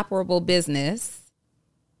fully operable business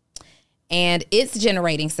and it's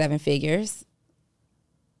generating 7 figures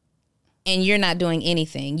and you're not doing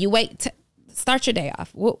anything. You start your day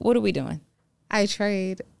off. What are we doing? I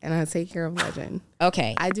trade and I take care of Legend.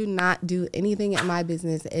 Okay. I do not do anything in my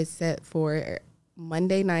business except for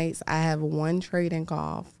Monday nights. I have one trading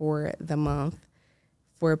call for the month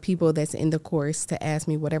for people that's in the course to ask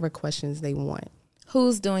me whatever questions they want.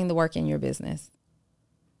 Who's doing the work in your business?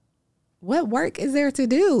 What work is there to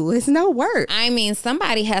do? It's no work. I mean,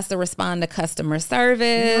 somebody has to respond to customer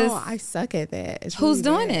service. No, I suck at that. It's Who's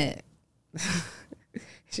really doing bad. it?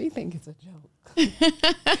 She think it's a joke.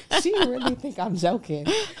 She really think I'm joking.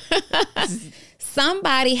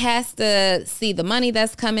 Somebody has to see the money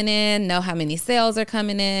that's coming in, know how many sales are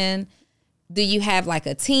coming in. Do you have like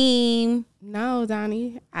a team? No,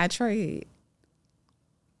 Donnie, I trade.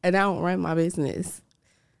 And I don't run my business.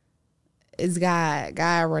 It's God.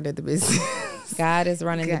 God running the business. God is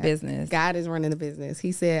running the business. God is running the business.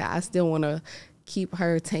 He said, I still want to keep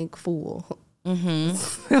her tank full. Mm-hmm.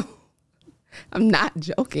 So, I'm not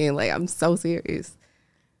joking. Like, I'm so serious.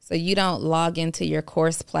 So you don't log into your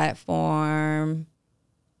course platform.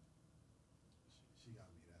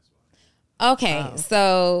 Okay,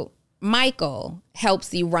 so Michael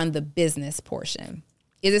helps you run the business portion.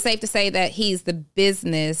 Is it safe to say that he's the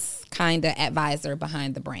business kind of advisor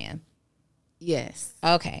behind the brand? Yes.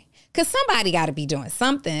 Okay. Because somebody got to be doing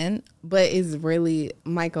something. But it's really,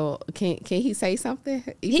 Michael, can he say something?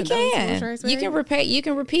 He can. You can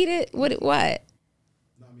repeat it? What?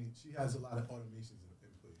 No, I mean, she has a lot of automations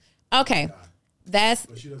in place. Okay.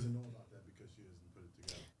 But she doesn't know about that because she doesn't put it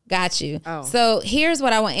together. Got you. Oh. So here's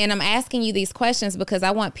what I want. And I'm asking you these questions because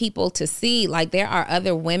I want people to see, like, there are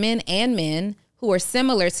other women and men who are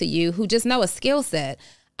similar to you who just know a skill set.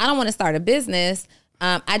 I don't want to start a business.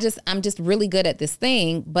 I'm just really good at this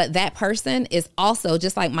thing. But that person is also,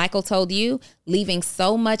 just like Michael told you, leaving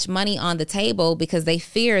so much money on the table because they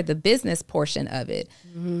fear the business portion of it.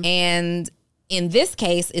 Mm-hmm. And in this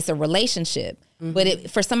case, it's a relationship. Mm-hmm. But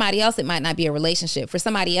for somebody else, it might not be a relationship. For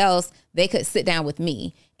somebody else, they could sit down with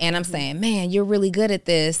me and I'm saying, man, you're really good at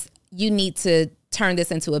this. You need to turn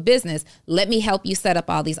this into a business. Let me help you set up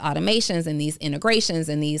all these automations and these integrations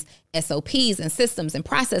and these SOPs and systems and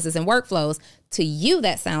processes and workflows. To you,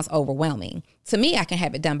 that sounds overwhelming. To me, I can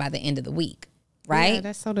have it done by the end of the week, right? Yeah,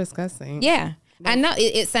 that's so disgusting. Yeah, I know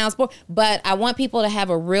it sounds boring, but I want people to have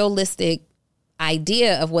a realistic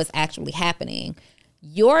idea of what's actually happening.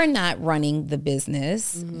 You're not running the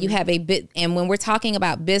business. Mm-hmm. You have a bit, and when we're talking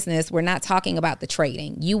about business, we're not talking about the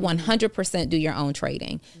trading. You 100% do your own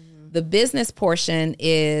trading. Mm-hmm. The business portion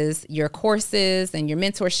is your courses and your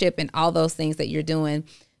mentorship and all those things that you're doing.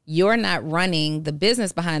 You're not running the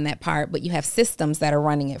business behind that part, but you have systems that are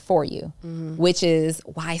running it for you, which is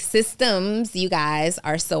why systems, you guys,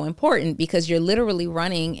 are so important because you're literally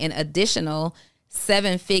running an additional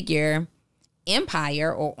 7-figure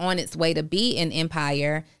empire or on its way to be an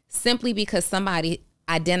empire simply because somebody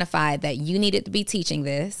identified that you needed to be teaching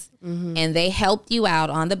this and they helped you out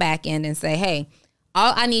on the back end and say, hey,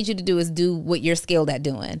 all I need you to do is do what you're skilled at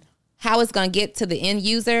doing. How it's going to get to the end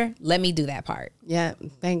user, let me do that part. Yeah,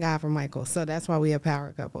 thank God for Michael. So that's why we a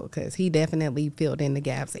power couple, because he definitely filled in the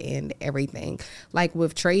gaps and everything. Like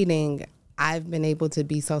with trading, I've been able to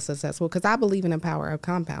be so successful because I believe in the power of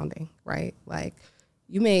compounding, right? Like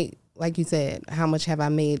you make, like you said, how much have I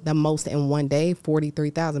made the most in one day?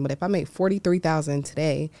 43,000. But if I make 43,000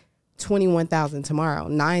 today, 21,000 tomorrow,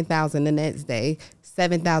 9,000 the next day,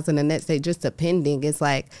 7,000 the next day, just depending. It's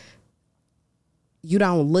like you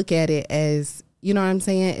don't look at it as you know what I'm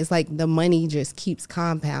saying? It's like the money just keeps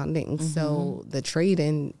compounding. So the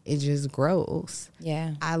trading, it just grows.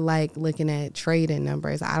 Yeah. I like looking at trading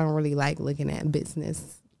numbers. I don't really like looking at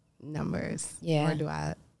business numbers. Yeah. Or do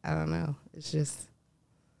I don't know. It's just.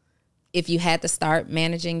 If you had to start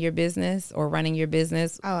managing your business or running your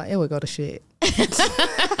business. Oh, it would go to shit.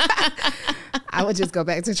 I would just go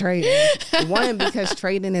back to trading. One, because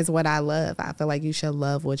trading is what I love. I feel like you should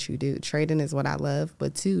love what you do. Trading is what I love.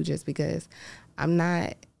 But two, just because I'm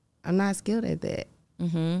not skilled at that.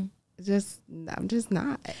 I'm just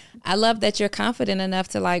not. I love that you're confident enough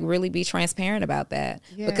to like really be transparent about that.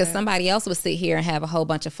 Yeah. Because somebody else would sit here and have a whole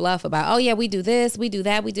bunch of fluff about, oh yeah, we do this, we do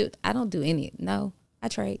that, I don't do any. No, I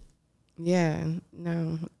trade. Yeah,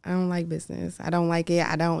 no, I don't like business. I don't like it.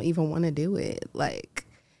 I don't even want to do it. Like,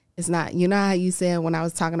 it's not, you know how you said when I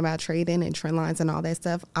was talking about trading and trend lines and all that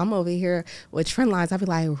stuff, I'm over here with trend lines. I'd be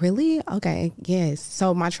like, really? Okay, yes.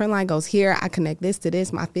 So my trend line goes here. I connect this to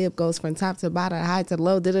this. My fib goes from top to bottom, high to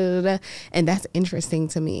low, and that's interesting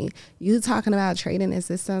to me. You talking about trading and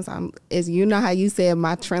systems, you know how you said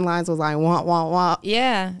my trend lines was like, want.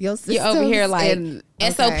 Yeah. You're over here like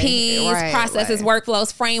SOPs, right, processes, right.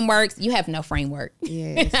 workflows, frameworks. You have no framework.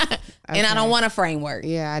 Yes. And I don't want a framework.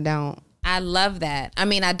 Yeah, I don't. I love that. I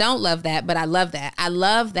mean, I don't love that, but I love that. I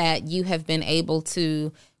love that you have been able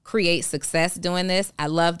to create success doing this. I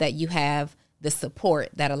love that you have the support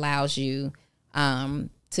that allows you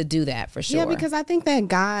to do that for sure. Yeah, because I think that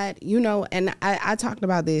God, you know, and I talked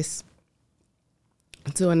about this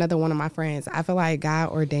to another one of my friends. I feel like God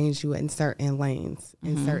ordains you in certain lanes,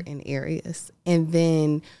 in certain areas. And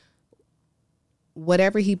then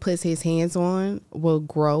whatever he puts his hands on will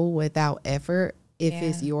grow without effort if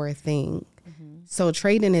it's your thing. So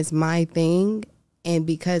trading is my thing. And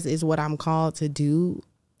because it's what I'm called to do,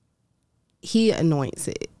 he anoints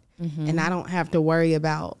it. And I don't have to worry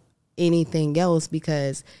about anything else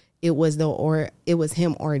because it was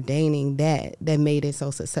him ordaining that made it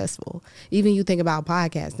so successful. Even you think about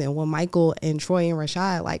podcasting, when Michael and Troy and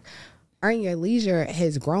Rashad, like, Earn Your Leisure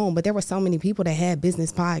has grown, but there were so many people that had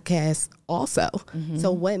business podcasts also.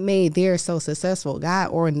 So what made theirs so successful?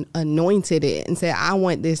 God anointed it and said, I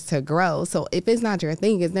want this to grow. So if it's not your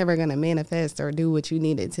thing, it's never going to manifest or do what you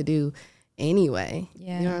need it to do anyway.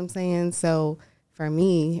 Yeah. You know what I'm saying? So for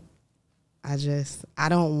me, I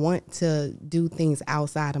don't want to do things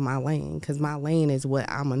outside of my lane because my lane is what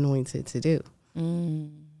I'm anointed to do.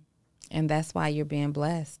 And that's why you're being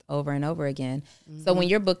blessed over and over again. So when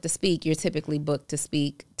you're booked to speak, you're typically booked to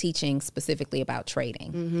speak teaching specifically about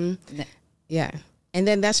trading. Yeah. And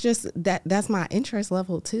then that's my interest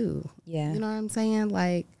level too. Yeah. You know what I'm saying?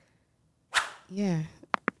 Like, yeah.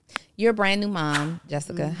 You're a brand new mom,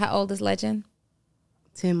 Jessica. How old is Legend?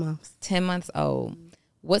 10 months. 10 months old.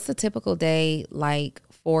 What's a typical day like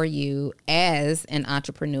for you as an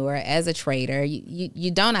entrepreneur, as a trader?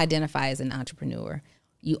 You don't identify as an entrepreneur.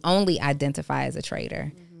 You only identify as a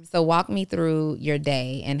trader. So walk me through your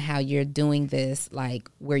day and how you're doing this,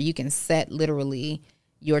 like where you can set literally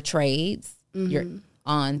your trades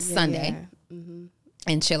on Sunday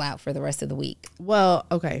and chill out for the rest of the week. Well,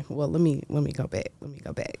 okay. Well, let me go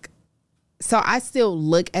back. So I still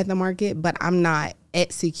look at the market, but I'm not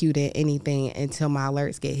executing anything until my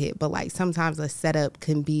alerts get hit. But like sometimes a setup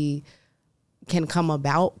can come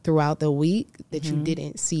about throughout the week that you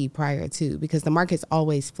didn't see prior to, because the market's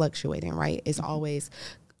always fluctuating, right? It's always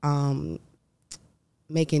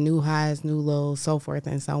making new highs, new lows, so forth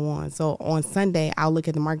and so on. So on Sunday, I'll look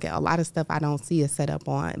at the market. A lot of stuff I don't see a setup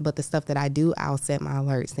on, but the stuff that I do, I'll set my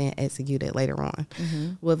alerts and execute it later on.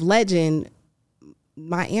 With Legend,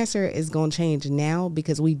 my answer is going to change now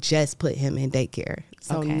because we just put him in daycare.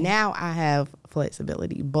 So now I have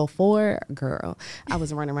flexibility. Before, girl, I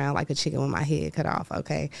was running around like a chicken with my head cut off,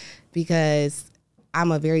 because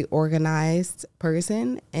I'm a very organized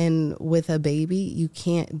person, and with a baby, you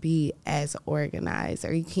can't be as organized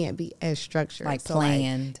or you can't be as structured. Like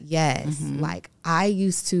planned. Yes. Like I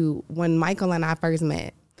used to, when Michael and I first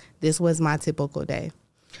met, this was my typical day.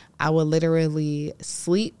 I would literally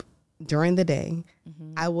sleep during the day.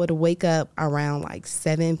 I would wake up around like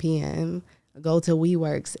 7 p.m., go to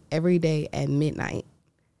WeWorks every day at midnight,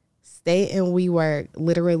 stay in WeWork,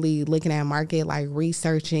 literally looking at market, like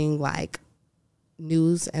researching like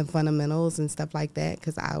news and fundamentals and stuff like that,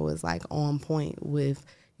 because I was like on point with,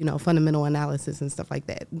 you know, fundamental analysis and stuff like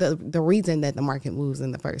that. The reason that the market moves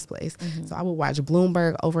in the first place. So I would watch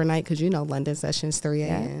Bloomberg overnight because, you know, London sessions 3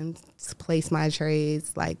 a.m., place my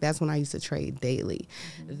trades. Like that's when I used to trade daily.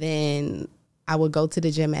 Then I would go to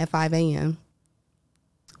the gym at 5 a.m.,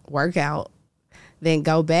 work out, then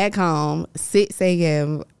go back home, 6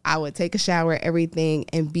 a.m. I would take a shower, everything,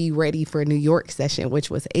 and be ready for New York session, which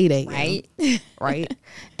was 8 a.m. Right. Right.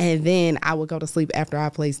 And then I would go to sleep after I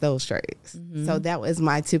placed those trades. So that was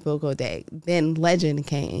my typical day. Then Legend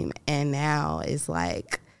came, and now it's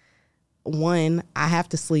like, one, I have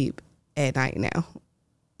to sleep at night now.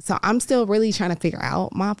 So I'm still really trying to figure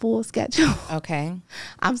out my full schedule. Okay.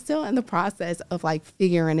 I'm still in the process of like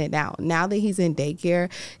figuring it out. Now that he's in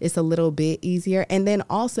daycare, it's a little bit easier. And then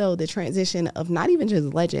also the transition of not even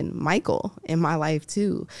just Legend, Michael in my life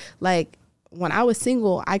too. Like when I was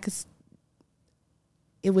single,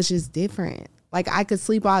 it was just different. Like I could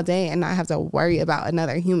sleep all day and not have to worry about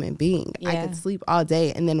another human being. Yeah. I could sleep all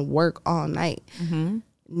day and then work all night.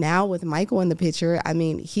 Now with Michael in the picture, I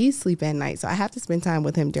mean, he's sleep at night, so I have to spend time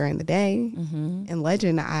with him during the day. And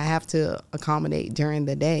Legend, I have to accommodate during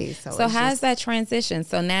the day. So how's that transition?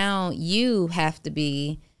 So now you have to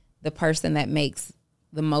be the person that makes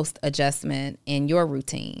the most adjustment in your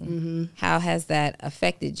routine. How has that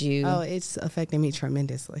affected you? Oh, it's affecting me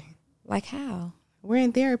tremendously. Like how? We're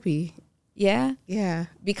in therapy. Yeah? Yeah.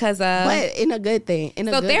 Because but in a good thing. In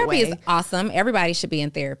a good therapy way. is awesome. Everybody should be in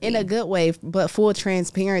therapy. In a good way, but full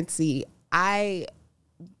transparency, I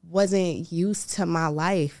wasn't used to my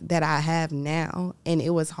life that I have now. And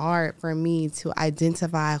it was hard for me to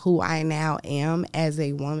identify who I now am as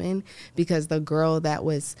a woman, because the girl that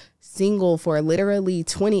was single for literally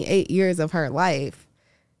 28 years of her life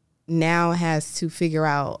now has to figure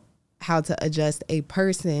out how to adjust a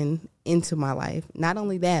person into my life. Not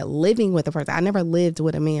only that, living with a person. I never lived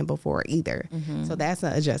with a man before either. So that's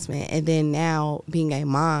an adjustment. And then now being a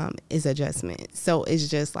mom is adjustment. So it's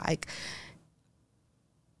just like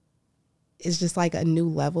a new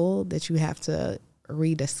level that you have to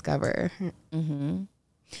rediscover.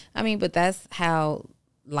 I mean, but that's how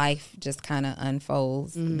life just kind of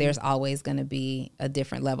unfolds. There's always going to be a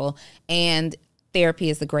different level. And therapy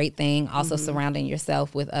is a great thing. Also surrounding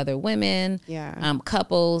yourself with other women,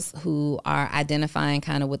 couples who are identifying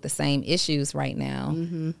kind of with the same issues right now.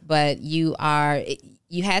 But you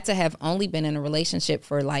had to have only been in a relationship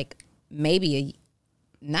for like maybe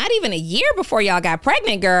not even a year before y'all got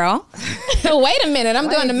pregnant, girl. Wait a minute. I'm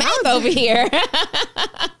doing the math over here.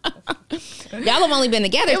 Y'all have only been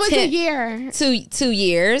together. It was a year. 2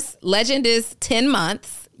 years. Legend is 10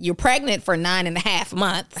 months. You're pregnant for 9.5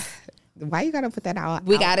 months. Why you gotta put that out?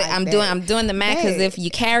 We got it. I'm doing the math, because if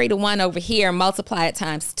you carry the one over here, multiply it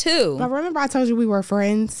times 2. But remember, I told you we were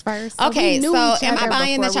friends first. Okay, so am I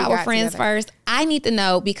buying that y'all were friends first? I need to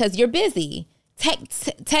know, because you're busy.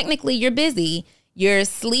 Technically, you're busy. You're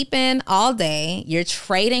sleeping all day. You're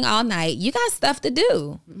trading all night. You got stuff to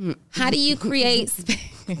do. How do you create?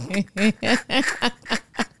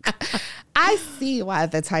 I see why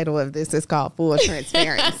the title of this is called Full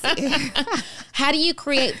Transparency. How do you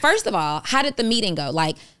create? First of all, how did the meeting go?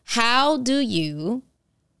 Like, how do you,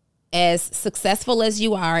 as successful as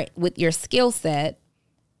you are with your skill set,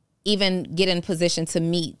 even get in position to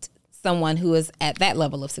meet someone who is at that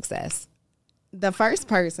level of success? The first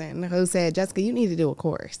person who said, Jessica, you need to do a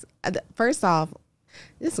course. First off,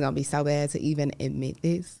 this is going to be so bad to even admit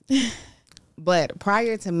this. But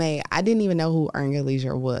prior to May, I didn't even know who Earn Your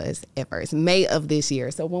Leisure was at first. May of this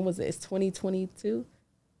year. So when was this? 2022?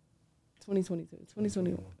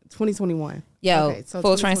 2021. Yo, okay, so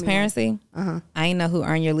full transparency. I didn't know who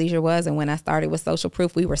Earn Your Leisure was. And when I started with Social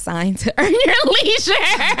Proof, we were signed to Earn Your Leisure.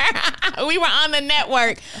 We were on the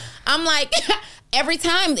network. I'm like, every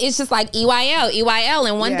time it's just like EYL.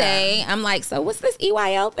 And one day I'm like, so what's this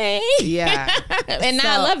EYL thing? Yeah. And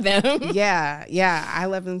now I love them. Yeah. I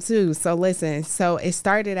love them too. So listen, so it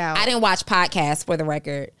started out. I didn't watch podcasts, for the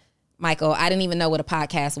record, Michael. I didn't even know what a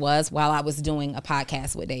podcast was while I was doing a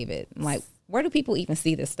podcast with David. I'm like, where do people even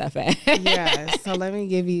see this stuff at? Yeah. So let me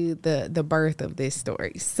give you the birth of this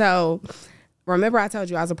story. So remember I told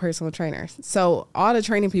you I was a personal trainer. So all the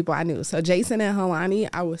training people I knew. So Jason and Helani,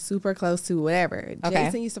 I was super close to, whatever. Okay.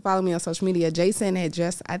 Jason used to follow me on social media. Jason had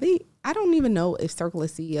just, I don't even know if Circle of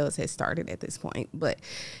CEOs had started at this point, but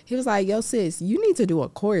he was like, yo, sis, you need to do a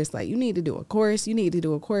course. Like, you need to do a course. You need to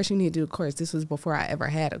do a course. You need to do a course. This was before I ever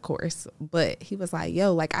had a course. But he was like,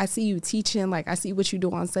 yo, like, I see you teaching. Like, I see what you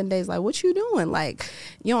do on Sundays. Like, what you doing? Like,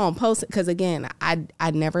 you don't post it. Because, again,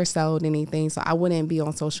 I never sold anything, so I wouldn't be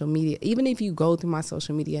on social media. Even if you go through my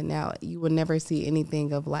social media now, you would never see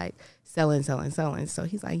anything of, like, selling. So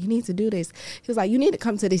he's like, you need to do this. He was like, you need to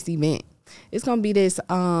come to this event. It's gonna be this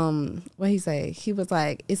what he say? He was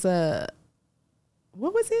like,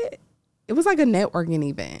 what was it? It was like a networking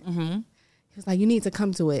event. He was like, you need to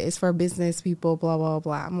come to it. It's for business people, blah, blah,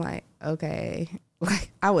 blah. I'm like, okay. Like,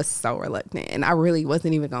 I was so reluctant, and I really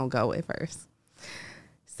wasn't even gonna go at first.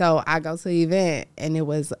 So I go to the event, and it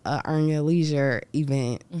was a Earn Your Leisure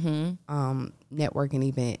event, networking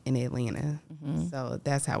event in Atlanta. So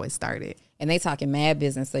that's how it started. And they talking mad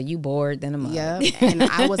business, so you bored than a mug. Yeah, and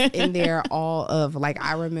I was in there all of, like,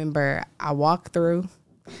 I remember I walked through,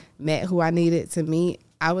 met who I needed to meet.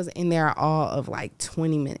 I was in there all of like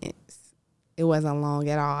 20 minutes. It wasn't long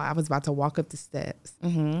at all. I was about to walk up the steps.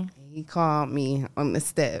 He called me on the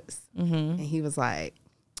steps, and he was like,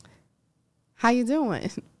 "How you doing?"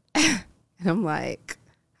 And I'm like,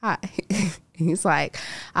 "Hi." And he's like,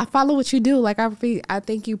 "I follow what you do. Like, I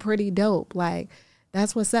think you pretty dope. Like,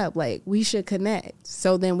 that's what's up. Like, we should connect."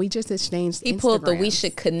 So then we just exchanged. He pulled the "we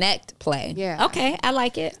should connect" play. Yeah. Okay, I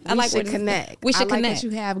like it. I like should connect. We should I like connect.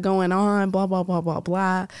 what you have going on. Blah blah blah blah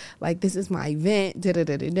blah. Like, this is my event. Da da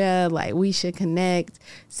da da da. Like, we should connect.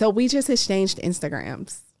 So we just exchanged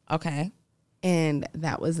Instagrams, Okay. and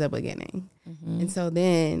that was the beginning. And so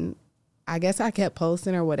then, I guess I kept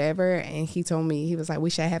posting or whatever, and he told me, he was like, "We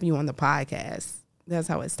should have you on the podcast." That's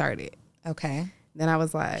how it started. Okay. Then I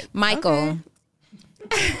was like, Michael.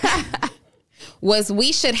 okay. Was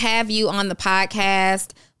 "we should have you on the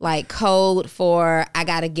podcast" like code for I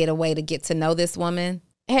gotta get away to get to know this woman?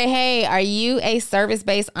 Hey, are you a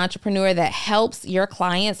service-based entrepreneur that helps your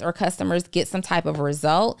clients or customers get some type of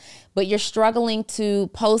result, but you're struggling to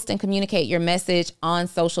post and communicate your message on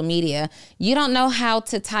social media? You don't know how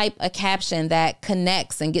to type a caption that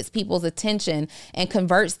connects and gets people's attention and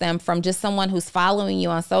converts them from just someone who's following you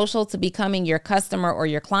on social to becoming your customer or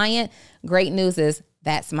your client? Great news is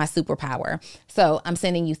that's my superpower. So I'm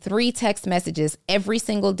sending you 3 text messages every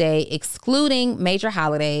single day, excluding major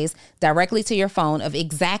holidays, directly to your phone of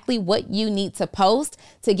exactly what you need to post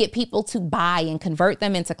to get people to buy and convert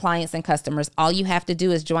them into clients and customers. All you have to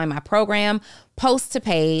do is join my program, Post to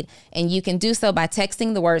Paid, and you can do so by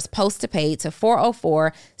texting the words Post to Paid to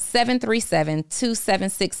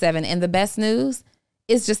 404-737-2767. And the best news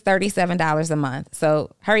is just $37 a month.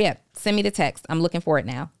 So hurry up, send me the text. I'm looking for it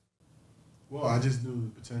now. Well, I just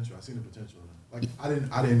knew the potential. I seen the potential in her. Like, I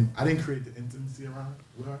didn't create the intimacy around it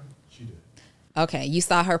with her. She did. Okay, you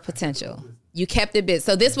saw her potential. You kept it business.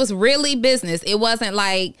 So this was really business. It wasn't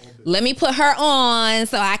like, let me put her on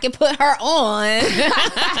so I can put her on.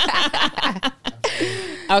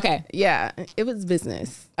 Okay. Yeah, it was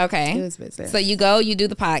business. Okay. It was business. So you go, you do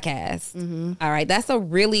the podcast. All right. That's a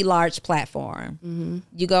really large platform.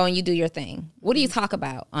 You go and you do your thing. What do you talk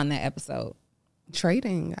about on that episode?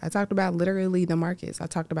 Trading. I talked about literally the markets. I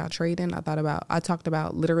talked about trading. I talked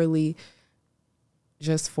about literally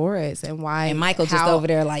just Forex and why. And Michael just over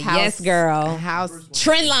there like, yes, girl.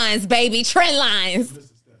 Trend lines, baby. Trend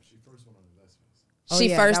lines.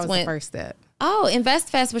 She first went. The first step. Oh,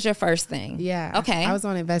 InvestFest was your first thing. Yeah. Okay. I was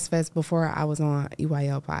on InvestFest before I was on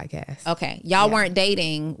EYL podcast. Okay. Y'all weren't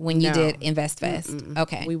dating when you did InvestFest.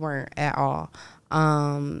 Okay. We weren't at all.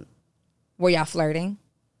 Were y'all flirting?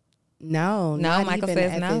 No, not Michael even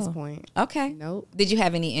says at no. this point. Okay. Nope. Did you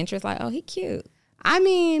have any interest? Like, oh, he cute. I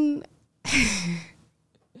mean,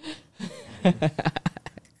 I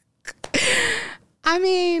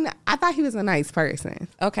thought he was a nice person.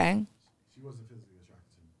 Okay. She wasn't physically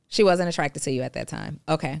attracted to me. She wasn't attracted to you at that time.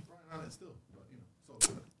 Okay. Right now, still, but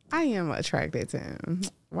so good. I am attracted to him.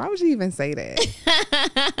 Why would you even say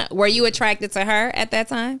that? Were you attracted to her at that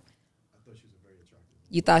time? I thought she was a very attractive woman.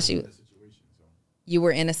 You thought she in a situation, so you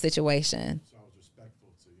were in a situation. I was respectful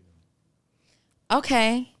to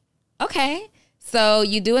Okay. Okay. So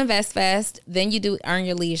you do InvestFest, then you do Earn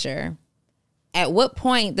Your Leisure. At what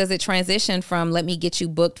point does it transition from let me get you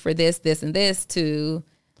booked for this, this, and this to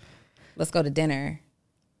let's go to dinner?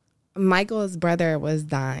 Michael's brother was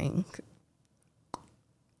dying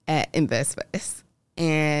at InvestFest.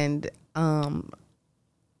 And I'm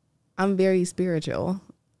very spiritual.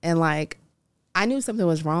 And like, I knew something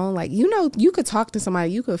was wrong. Like, you know, you could talk to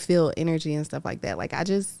somebody, you could feel energy and stuff like that. Like, I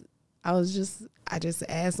just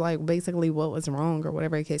asked like basically what was wrong or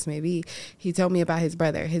whatever the case may be. He told me about his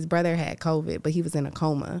brother. His brother had COVID, but he was in a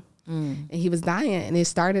coma and he was dying. And it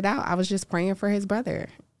started out, I was just praying for his brother.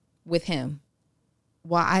 With him?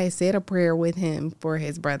 Well, I had said a prayer with him for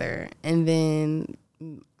his brother. And then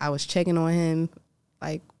I was checking on him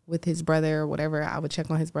like with his brother or whatever. I would check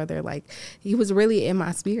on his brother. Like, he was really in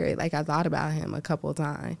my spirit. Like, I thought about him a couple of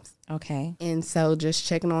times. Okay. And so just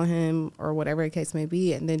checking on him or whatever the case may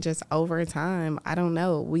be. And then just over time, I don't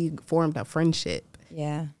know, we formed a friendship.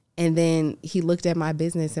 Yeah. And then he looked at my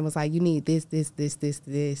business and was like, you need this. You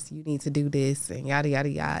need to do this and yada, yada,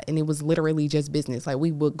 yada. And it was literally just business. Like,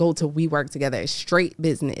 we would go to WeWork together, straight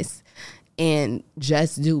business and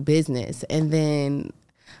just do business. And then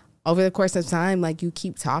over the course of time, like, you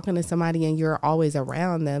keep talking to somebody and you're always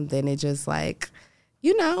around them, then it just like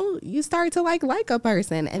you know, you start to like a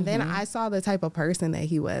person. And then I saw the type of person that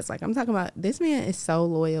he was. Like, I'm talking about, this man is so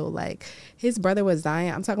loyal. Like, his brother was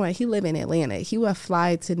dying. I'm talking about, he lived in Atlanta. He would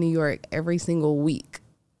fly to New York every single week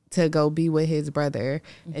to go be with his brother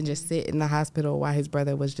and just sit in the hospital while his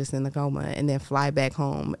brother was just in the coma, and then fly back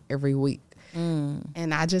home every week.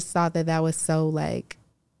 And I just thought that that was so, like,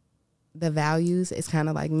 the values is kind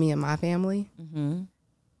of like me and my family.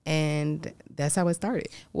 And that's how it started.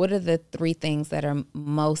 What are the 3 things that are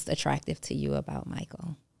most attractive to you about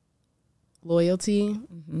Michael? Loyalty,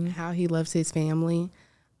 how he loves his family.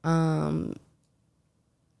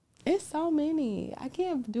 It's so many. I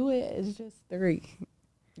can't do it. It's just 3.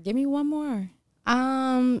 Give me one more.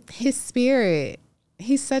 His spirit.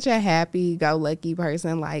 He's such a happy-go-lucky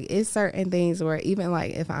person. Like, it's certain things where even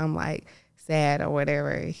like if I'm like sad or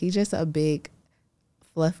whatever, he's just a big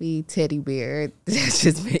fluffy teddy bear that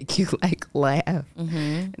just make you like laugh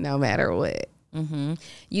no matter what.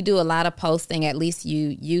 You do a lot of posting, at least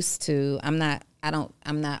you used to. I'm not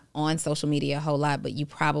on social media a whole lot, but you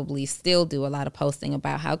probably still do a lot of posting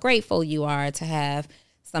about how grateful you are to have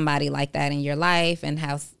somebody like that in your life, and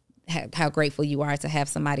how grateful you are to have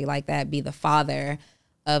somebody like that be the father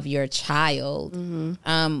of your child.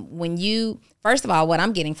 When you, first of all, what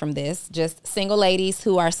I'm getting from this, just single ladies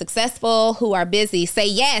who are successful, who are busy, say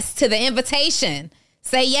yes to the invitation.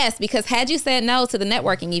 Say yes, because had you said no to the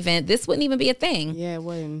networking event, this wouldn't even be a thing. Yeah, it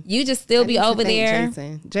wouldn't. You just still be over there.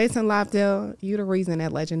 Jason Lobdell, you the reason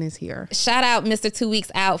that legend is here. Shout out Mr. 2 Weeks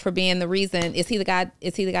Out for being the reason. Is he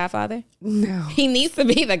the Godfather? No. He needs to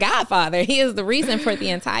be the Godfather. He is the reason for the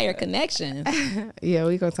entire connection. Yeah,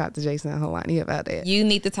 we gonna talk to Jason and Helani about that. You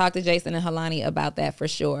need to talk to Jason and Helani about that for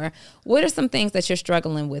sure. What are some things that you're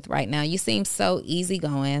struggling with right now? You seem so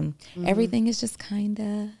easygoing. Everything is just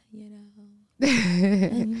kinda, you know.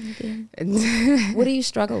 What do you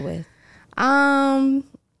struggle with?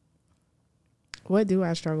 What do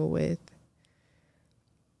I struggle with?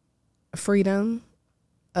 Freedom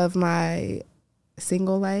of my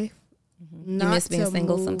single life. You miss being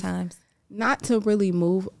single sometimes? Not to really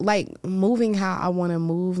move, like moving how I want to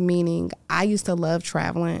move, meaning I used to love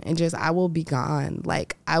traveling and just I will be gone.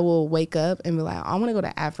 Like, I will wake up and be like, I want to go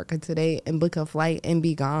to Africa today and book a flight and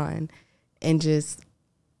be gone. And just,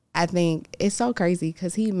 I think it's so crazy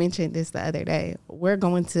because he mentioned this the other day. We're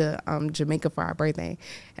going to Jamaica for our birthday,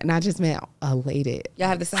 and I just been elated. Y'all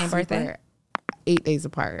have the same birthday? 8 days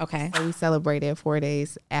apart. Okay. So we celebrated 4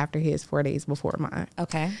 days after his, 4 days before mine.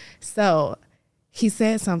 Okay. So he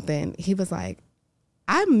said something. He was like,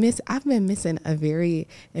 I've been missing a very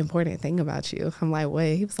important thing about you. I'm like, what?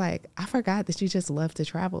 He was like, I forgot that you just love to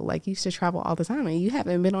travel. Like, you used to travel all the time, and you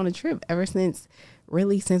haven't been on a trip ever since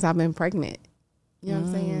I've been pregnant. You know what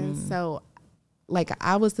I'm saying? So, like,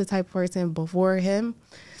 I was the type of person before him.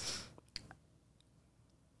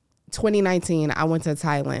 2019, I went to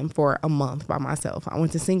Thailand for a month by myself. I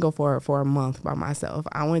went to Singapore for a month by myself.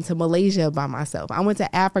 I went to Malaysia by myself. I went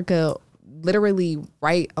to Africa literally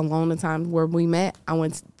right along the time where we met. I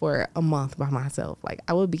went for a month by myself. Like,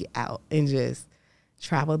 I would be out and just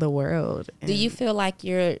travel the world. Do you feel like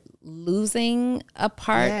you're losing a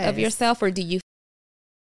part of yourself, or do you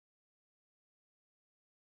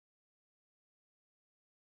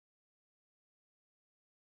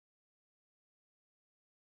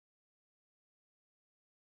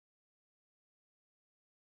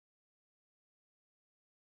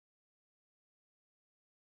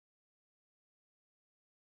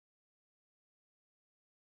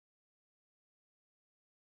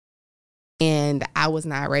and I was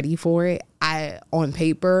not ready for it. I, on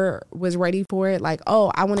paper, was ready for it. Like,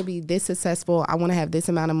 oh, I want to be this successful. I want to have this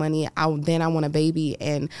amount of money. Then I want a baby,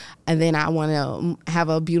 and then I want to have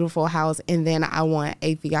a beautiful house, and then I want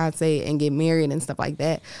a fiance and get married and stuff like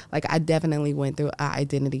that. Like, I definitely went through an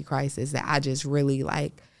identity crisis that I just really,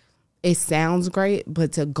 like, it sounds great,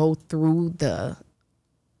 but to go through the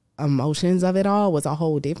emotions of it all was a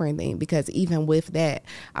whole different thing, because even with that,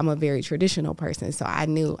 I'm a very traditional person. So I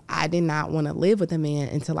knew I did not want to live with a man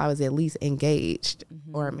until I was at least engaged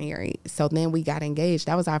or married. So then we got engaged.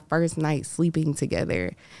 That was our first night sleeping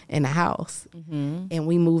together in the house. And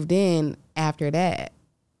we moved in after that.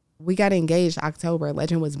 We got engaged October.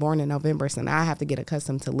 Legend was born in November. So now I have to get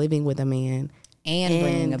accustomed to living with a man and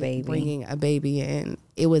bringing a baby. And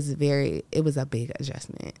it was a big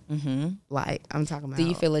adjustment. Like, I'm talking about. Do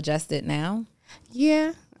you feel adjusted now?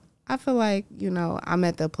 Yeah, I feel like, I'm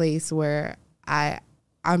at the place where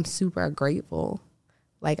I'm super grateful.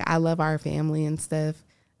 Like, I love our family and stuff,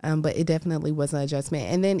 but it definitely was an adjustment.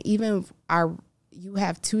 And then even you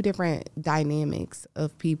have 2 different dynamics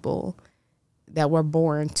of people that were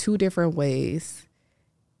born 2 different ways,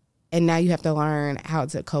 and now you have to learn how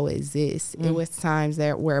to coexist. It was times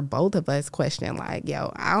where both of us questioned, like,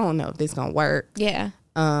 yo, I don't know if this gonna work. Yeah.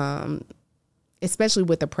 Especially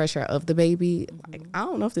with the pressure of the baby. Like, I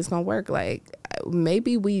don't know if this gonna work. Like,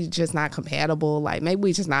 maybe we just not compatible. Like, maybe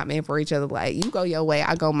we just not meant for each other. Like, you go your way,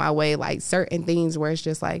 I go my way. Like, certain things where it's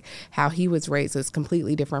just like how he was raised is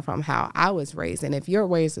completely different from how I was raised. And if you're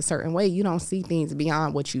raised a certain way, you don't see things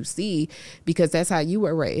beyond what you see because that's how you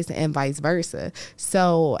were raised, and vice versa.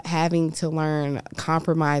 So having to learn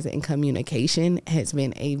compromise and communication has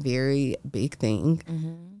been a very big thing.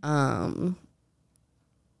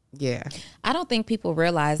 Yeah. I don't think people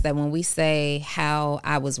realize that when we say how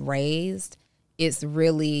I was raised, it's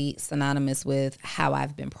really synonymous with how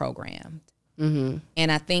I've been programmed. And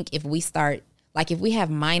I think if we start, like if we have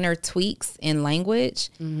minor tweaks in language,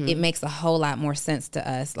 it makes a whole lot more sense to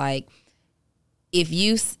us. Like if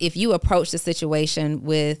you approach the situation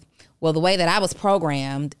with, well, the way that I was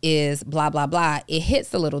programmed is blah, blah, blah, it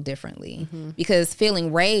hits a little differently because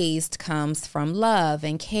feeling raised comes from love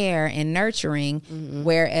and care and nurturing,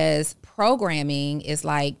 whereas programming is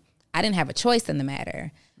like, I didn't have a choice in the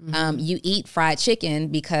matter. You eat fried chicken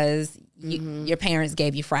because your parents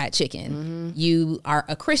gave you fried chicken. You are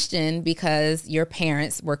a Christian because your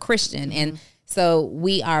parents were Christian. And so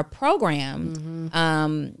we are programmed.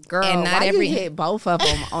 Girl, and not why every you hit both of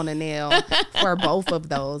them on the nail for both of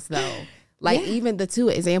those, though? Like, even the two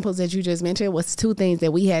examples that you just mentioned was two things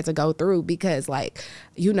that we had to go through because, like,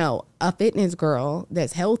 you know, a fitness girl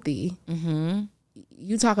that's healthy,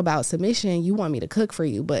 you talk about submission, you want me to cook for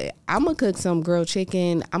you, but I'm going to cook some grilled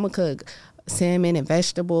chicken. I'm going to cook salmon and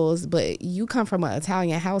vegetables, but you come from an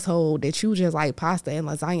Italian household that you just like pasta and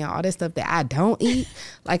lasagna, all this stuff that I don't eat.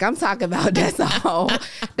 Like, I'm talking about that's a whole. I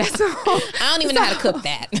don't even know how to cook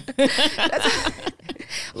that.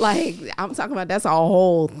 Like, I'm talking about that's a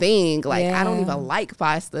whole thing. Like, I don't even like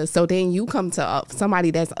pasta. So then you come to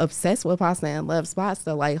somebody that's obsessed with pasta and loves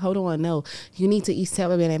pasta. Like, hold on, no, you need to eat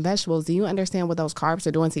salmon and vegetables. Do you understand what those carbs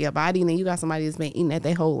are doing to your body? And then you got somebody that's been eating that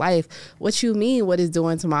their whole life. What you mean? What it's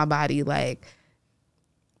doing to my body? Like,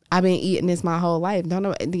 I've been eating this my whole life. Don't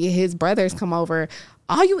know. His brothers come over.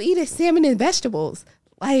 All you eat is salmon and vegetables.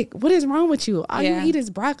 Like, what is wrong with you? All you eat is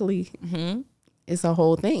broccoli. It's a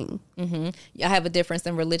whole thing. Y'all have a difference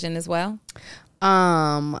in religion as well?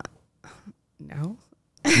 No.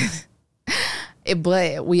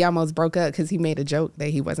 But we almost broke up because he made a joke that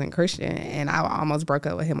he wasn't Christian, and I almost broke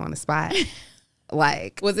up with him on the spot.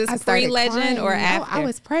 Like, was this pre-legend crying. Or after? No, I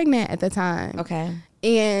was pregnant at the time. Okay.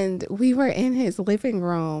 And we were in his living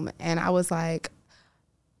room, and I was like,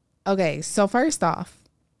 okay, so first off,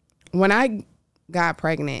 when I got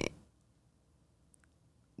pregnant,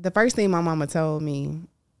 the first thing my mama told me,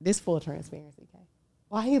 this full transparency, okay?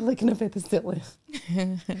 Why are you looking up at the ceiling?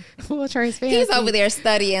 Full transparency. He's over there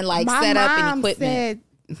studying like setup and equipment.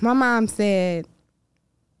 My mom said,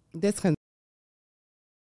 this can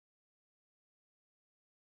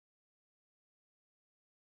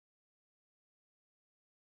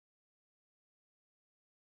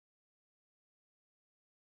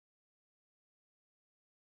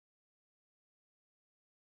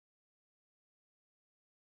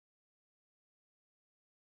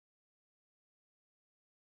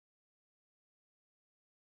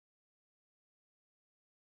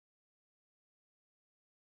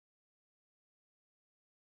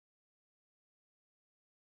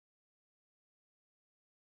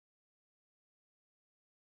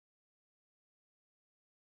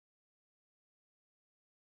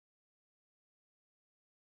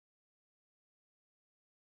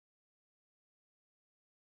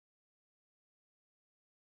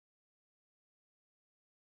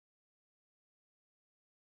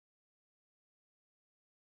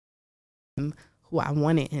who I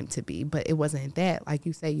wanted him to be, but it wasn't that. Like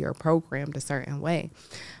you say, you're programmed a certain way.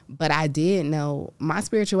 But I did know my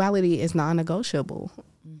spirituality is non-negotiable.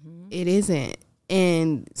 It isn't.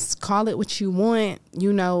 And call it what you want.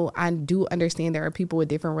 You know, I do understand there are people with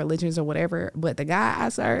different religions or whatever, but the guy I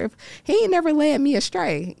serve, he ain't never led me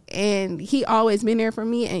astray. And he always been there for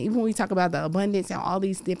me. And even when we talk about the abundance and all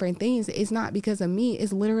these different things, it's not because of me.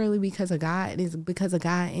 It's literally because of God. It's because of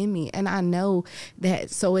God in me. And I know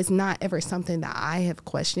that. So it's not ever something that I have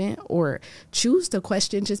questioned or choose to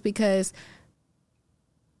question, just because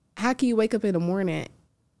how can you wake up in the morning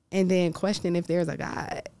and then question if there's a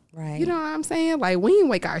God? Right. You know what I'm saying? Like, we didn't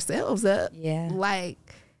wake ourselves up. Yeah. Like,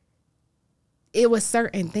 it was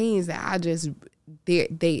certain things that I just,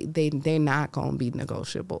 they're not going to be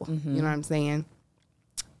negotiable. You know what I'm saying?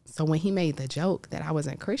 So when he made the joke that I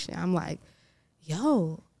wasn't Christian, I'm like,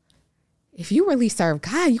 yo, if you really serve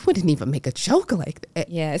God, you wouldn't even make a joke like that.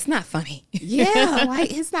 Yeah, it's not funny. Yeah,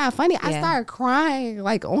 like, it's not funny. I Yeah. started crying,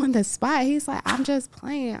 like, on the spot. He's like, I'm just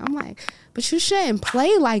playing. I'm like, but you shouldn't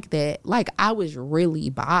play like that. Like, I was really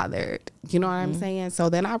bothered. You know what I'm saying? So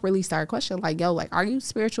then I really started questioning, like, yo, like, are you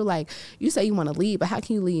spiritual? Like, you say you want to lead, but how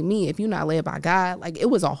can you lead me if you're not led by God? Like, it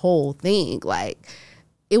was a whole thing. Like,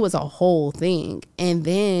 it was a whole thing. And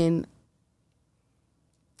then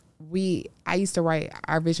I used to write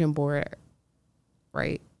our vision board,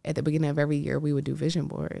 right? At the beginning of every year, we would do vision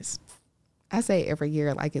boards. I say every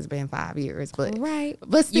year like it's been 5 years, but Right.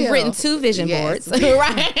 but still. You've written 2 vision Yes. boards.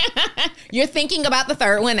 Right. You're thinking about the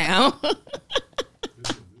 3rd one now.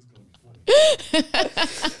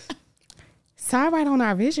 So I write on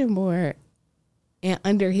our vision board, and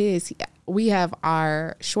under his, we have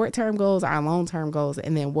our short-term goals, our long-term goals,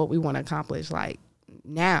 and then what we want to accomplish like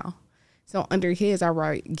now. So under his, I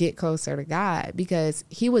write, get closer to God, because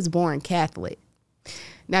he was born Catholic.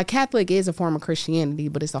 Now, Catholic is a form of Christianity,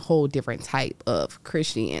 but it's a whole different type of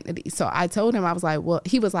Christianity. So I told him, I was like, well,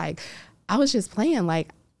 he was like, I was just playing.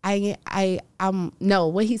 Like, no,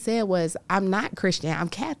 what he said was, I'm not Christian, I'm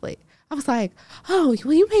Catholic. I was like, oh,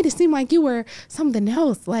 well, you made it seem like you were something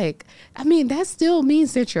else. Like, I mean, that still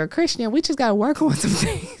means that you're a Christian. We just got to work on some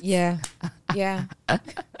things. Yeah. Yeah.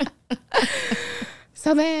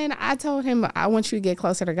 So then I told him, I want you to get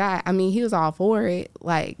closer to God. I mean, he was all for it.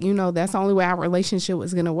 Like, you know, that's the only way our relationship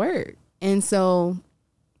was going to work. And so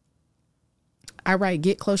I write,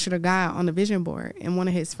 get closer to God on the vision board. And one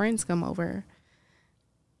of his friends come over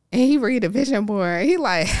and he read the vision board. He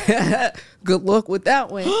like, good luck with that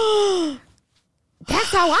one.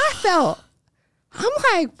 That's how I felt. I'm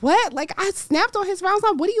like, what? Like, I snapped on his phone. I was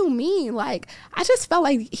like, what do you mean? Like, I just felt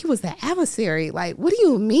like he was the adversary. Like, what do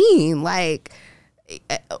you mean? Like,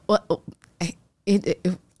 it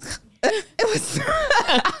was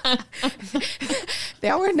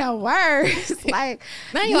there were no words. Like,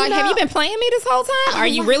 Now you're like, have you been playing me this whole time? Are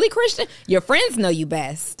you really Christian? Your friends know you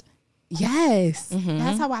best. Yes,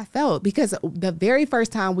 that's how I felt, because the very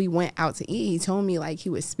first time we went out to eat, he told me like he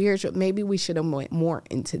was spiritual. Maybe we should have went more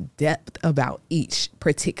into depth about each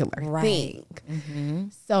particular thing.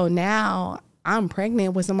 So now I'm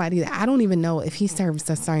pregnant with somebody that I don't even know if he serves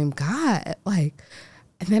the same God. Like,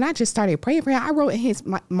 and then I just started praying for him. I wrote in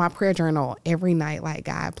my prayer journal every night, like,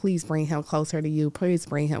 God, please bring him closer to you. Please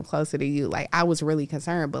bring him closer to you. Like, I was really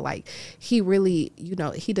concerned, but like, he really, you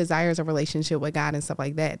know, he desires a relationship with God and stuff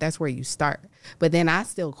like that. That's where you start. But then I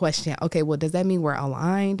still question, okay, well, does that mean we're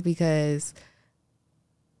aligned? Because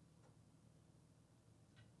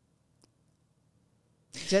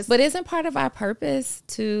But isn't part of our purpose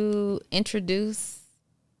to introduce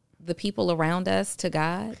the people around us to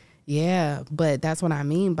God? yeah, but that's what I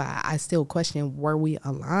mean by I still question, were we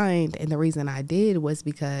aligned? And the reason I did was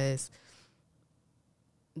because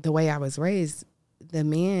the way I was raised, the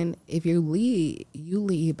man, if you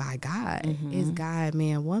lead by God. It's God,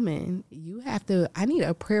 man, woman. You have to, I need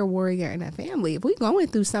a prayer warrior in a family. If we going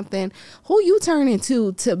through something, who you turning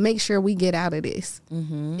to make sure we get out of this?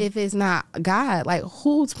 If it's not God, like,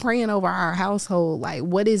 who's praying over our household? Like,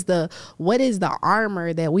 what is the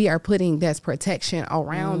armor that we are putting that's protection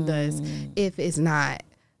around us if it's not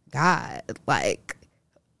God? Like,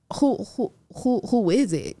 who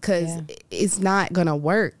is it? Because it's not gonna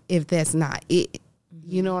work if that's not it.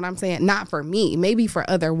 You know what I'm saying? Not for me, maybe for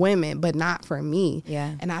other women, but not for me.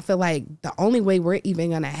 Yeah. And I feel like the only way we're even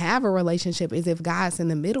gonna have a relationship is if God's in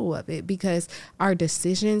the middle of it, because our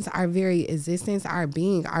decisions, our very existence, our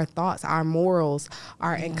being, our thoughts, our morals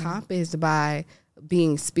are encompassed by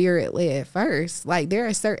being spirit led first. Like, there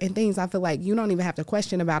are certain things I feel like you don't even have to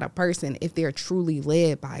question about a person if they're truly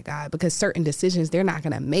led by God, because certain decisions they're not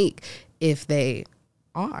going to make if they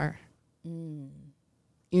are, you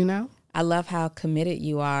know? I love how committed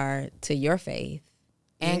you are to your faith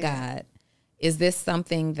and God. Is this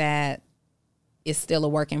something that is still a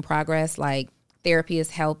work in progress? Like, therapy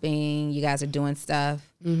is helping, you guys are doing stuff?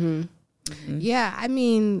 Yeah, I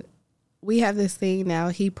mean, we have this thing now.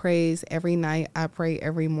 He prays every night. I pray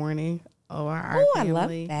every morning over our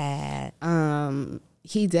family. I love that.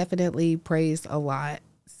 He definitely prays a lot.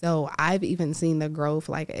 So I've even seen the growth.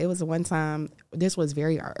 Like, it was one time, this was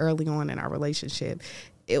very early on in our relationship.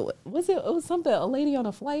 It was something, a lady on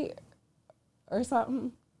a flight or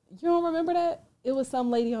something. You don't remember that? It was some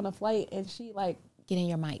lady on a flight and she like, Get in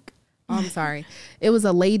your mic. I'm sorry. It was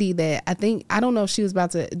a lady that I don't know if she was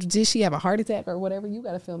about to, did she have a heart attack or whatever? You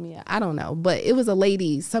got to fill me in. I don't know. But it was a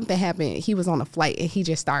lady, something happened. He was on a flight and he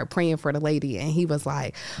just started praying for the lady. And he was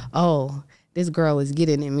like, oh, this girl is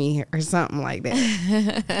getting in me or something like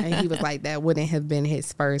that. And he was like, that wouldn't have been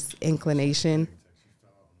his first inclination.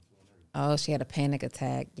 Oh, she had a panic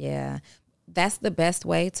attack. Yeah. That's the best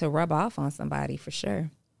way to rub off on somebody for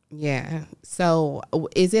sure. Yeah. So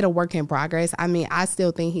is it a work in progress? I mean, I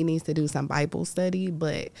still think he needs to do some Bible study,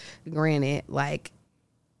 but granted, like,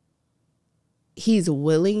 he's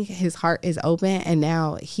willing, his heart is open, and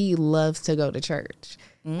now he loves to go to church.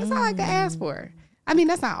 That's all I can ask for. I mean,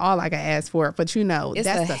 that's not all I can ask for, but it's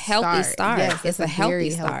that's a healthy start. Yes, it's a healthy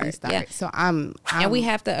start. Yeah. So I'm and we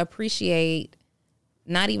have to appreciate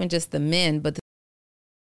not even just the men, but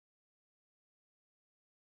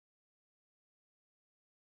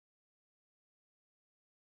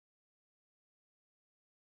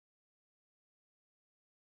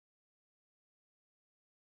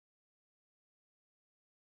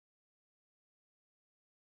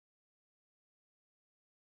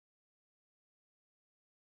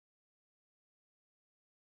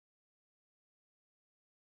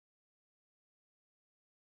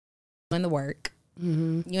in the work,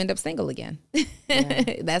 you end up single again.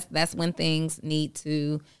 That's when things need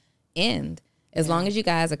to end. As long as you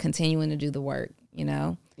guys are continuing to do the work, you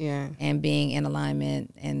know, and being in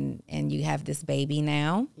alignment, and you have this baby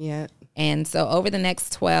now. Yeah. And so over the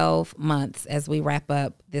next 12 months, as we wrap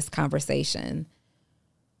up this conversation,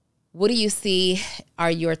 what do you see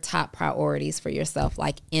are your top priorities for yourself,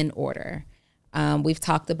 like in order? We've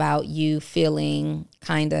talked about you feeling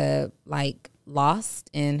kind of like lost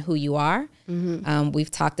in who you are.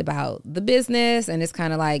 We've talked about the business, and it's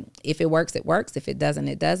kind of like, if it works, it works. If it doesn't,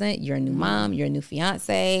 it doesn't. You're a new mom, you're a new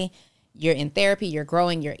fiance, you're in therapy, you're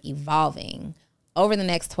growing, you're evolving. Over the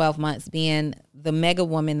next 12 months, being the mega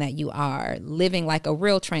woman that you are, living like a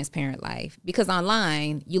real transparent life, because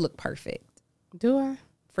online you look perfect. Do I?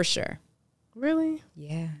 For sure. Really?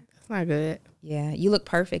 Yeah. That's not good. Yeah, you look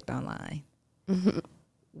perfect online.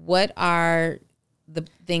 What are the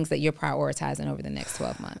things that you're prioritizing over the next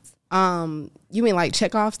 12 months? You mean like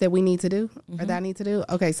checkoffs that we need to do or that I need to do?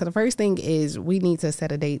 Okay, so the first thing is we need to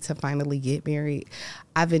set a date to finally get married.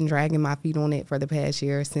 I've been dragging my feet on it for the past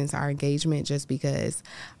year since our engagement, just because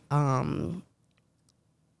it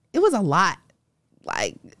was a lot.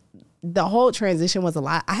 Like, the whole transition was a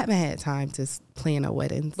lot. I haven't had time to plan a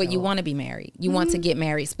wedding. But you want to be married. You want to get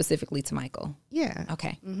married specifically to Michael. Yeah.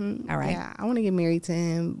 Okay. All right. Yeah, I want to get married to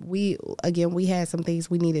him. We had some things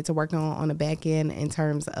we needed to work on the back end in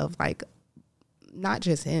terms of, like, not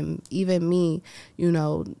just him, even me, you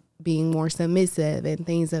know, being more submissive and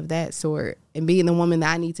things of that sort, and being the woman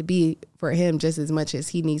that I need to be for him just as much as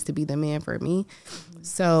he needs to be the man for me.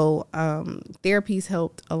 So therapy's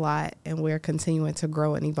helped a lot, and we're continuing to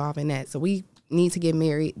grow and evolve in that. So we need to get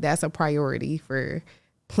married. That's a priority for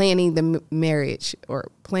planning the marriage,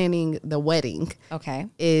 or planning the wedding. Okay.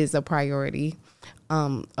 Is a priority.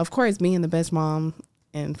 Of course, being the best mom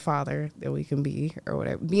and father that we can be, or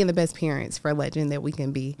whatever, being the best parents for Legend that we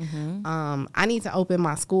can be. I need to open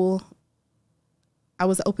my school. I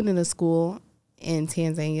was opening a school in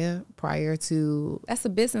Tanzania prior to. That's a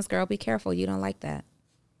business, girl. Be careful. You don't like that.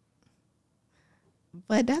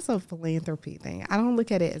 But that's a philanthropy thing. I don't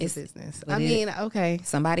look at it as a business. I mean, okay.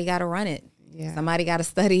 Somebody got to run it. Yeah. Somebody got to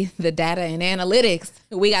study the data and analytics.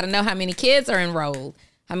 We got to know how many kids are enrolled,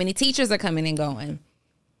 how many teachers are coming and going.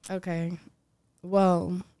 Okay.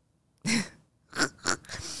 Well,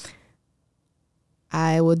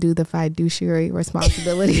 I will do the fiduciary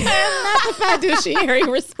responsibility. Not the fiduciary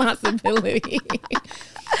responsibility.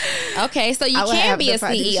 Okay, so you can be a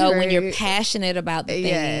CEO when you're passionate about the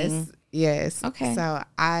thing. Yes. Okay. So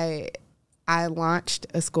I launched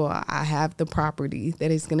a school. I have the property that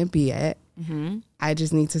it's going to be at. I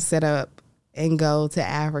just need to set up and go to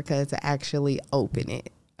Africa to actually open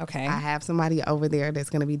it. Okay. I have somebody over there that's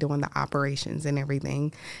going to be doing the operations and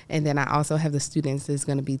everything. And then I also have the students that's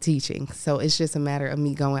going to be teaching. So it's just a matter of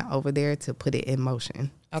me going over there to put it in motion.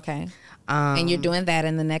 Okay. And you're doing that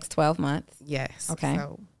in the next 12 months? Yes. Okay.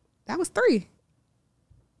 So that was 3.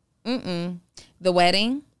 The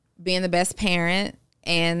wedding, being the best parent,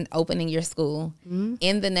 and opening your school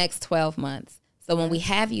in the next 12 months. So when we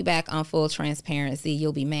have you back on Full Transparency,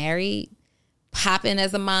 you'll be married, popping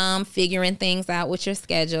as a mom, figuring things out with your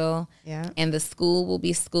schedule. Yeah. And the school will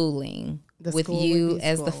be schooling with you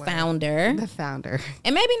as the founder. The founder.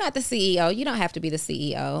 And maybe not the CEO. You don't have to be the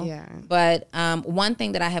CEO. Yeah. But one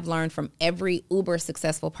thing that I have learned from every uber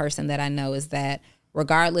successful person that I know is that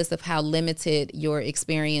regardless of how limited your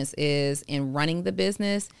experience is in running the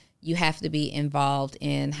business, you have to be involved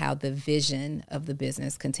in how the vision of the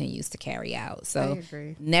business continues to carry out. So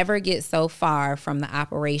never get so far from the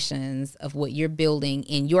operations of what you're building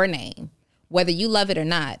in your name, whether you love it or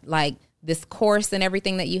not. Like this course and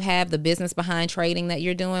everything that you have, the business behind trading that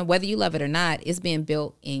you're doing, whether you love it or not, it's being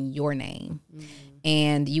built in your name.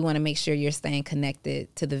 And you want to make sure you're staying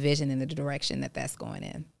connected to the vision and the direction that that's going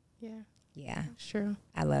in. Yeah. Sure.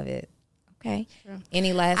 I love it. Okay. Sure.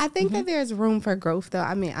 Any last? I think that there's room for growth, though.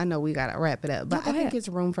 I mean, I know we got to wrap it up, but I think ahead. it's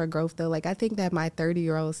room for growth, though. Like, I think that my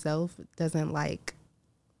 30-year-old self doesn't like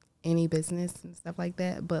any business and stuff like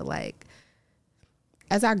that. But, like,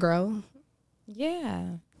 as I grow,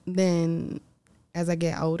 then as I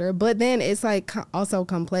get older, but then it's, like, also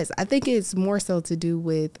complex. I think it's more so to do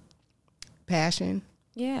with passion.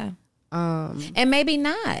 Yeah. And maybe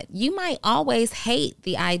not. You might always hate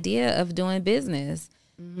the idea of doing business.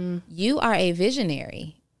 You are a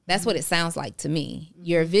visionary. That's what it sounds like to me.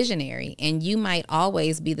 You're a visionary, and you might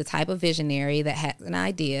always be the type of visionary that has an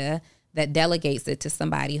idea that delegates it to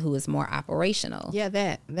somebody who is more operational. Yeah,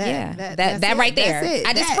 that right there.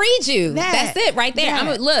 I just freed you. That's it right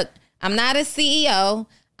there. Look, I'm not a CEO.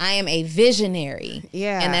 I am a visionary.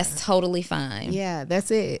 Yeah. And that's totally fine. Yeah,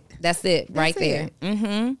 that's it. That's it right there.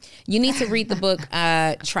 You need to read the book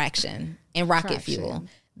Traction and Rocket Fuel.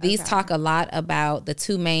 These talk a lot about the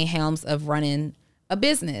two main helms of running a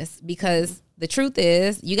business, because the truth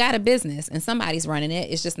is you got a business and somebody's running it.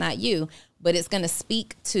 It's just not you. But it's going to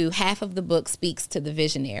speak to, half of the book speaks to the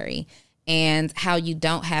visionary and how you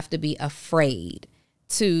don't have to be afraid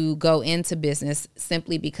to go into business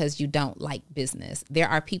simply because you don't like business. There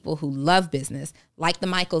are people who love business, like the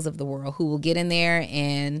Michaels of the world, who will get in there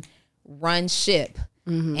and run ship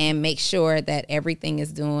and make sure that everything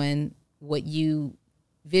is doing what you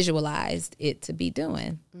visualized it to be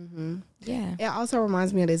doing. Yeah. It also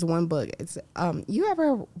reminds me of this one book. It's you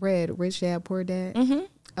ever read Rich Dad Poor Dad?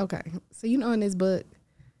 Okay. So you know in this book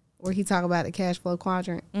where he talk about the cash flow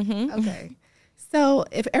quadrant? Okay. So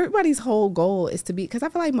if everybody's whole goal is to be, because I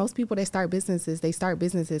feel like most people that start businesses, they start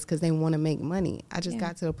businesses because they want to make money. I just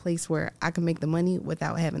got to the place where I can make the money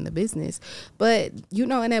without having the business. But you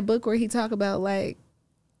know, in that book where he talk about like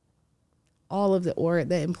all of the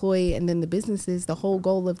employee and then the businesses, the whole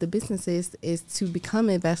goal of the businesses is to become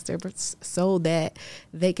investors so that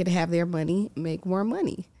they can have their money, make more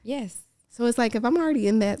money. Yes. So it's like, if I'm already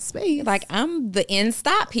in that space, like I'm the end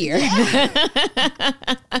stop here. What's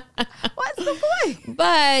the point?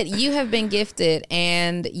 But you have been gifted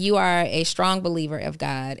and you are a strong believer of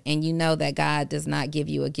God, and you know that God does not give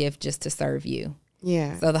you a gift just to serve you.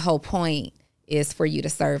 Yeah. So the whole point is for you to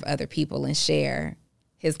serve other people and share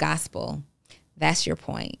his gospel. That's your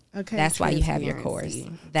point. Okay. That's why you have your course.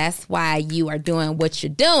 That's why you are doing what you're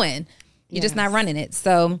doing. You're just not running it.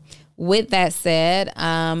 So with that said,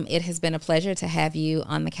 it has been a pleasure to have you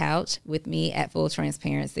on the couch with me at Full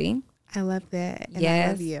Transparency. I love that. And I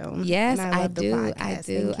love you. Yes, I do. I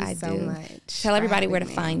do. Thank you so much. Tell everybody where to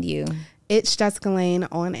find you. It's Jessica Lane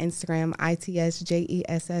on Instagram,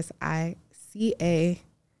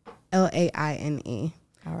 ITSJESSICALAINE.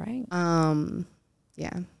 All right.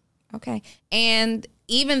 Yeah. Okay. And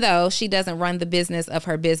even though she doesn't run the business of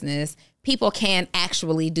her business, people can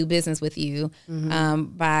actually do business with you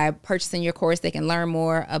by purchasing your course. They can learn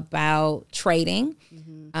more about trading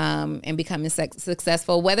and becoming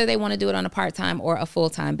successful, whether they want to do it on a part-time or a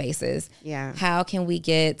full-time basis. Yeah. How can we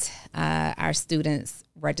get our students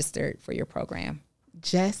registered for your program?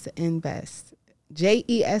 Jess Invest.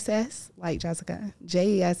 JESS, like Jessica,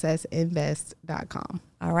 JESSinvest.com.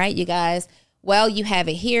 All right, you guys. Well, you have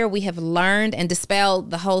it here. We have learned and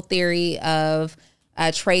dispelled the whole theory of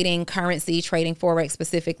trading currency, trading Forex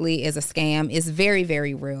specifically is a scam. Is very,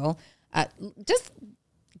 very real. Just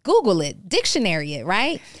Google it, dictionary it,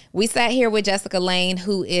 right? We sat here with Jessica Lane,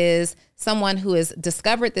 who is someone who has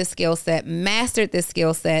discovered this skill set, mastered this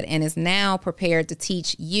skill set, and is now prepared to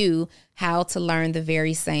teach you how to learn the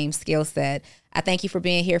very same skill set. I thank you for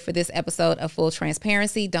being here for this episode of Full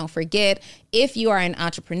Transparency. Don't forget, if you are an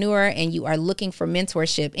entrepreneur and you are looking for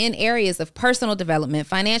mentorship in areas of personal development,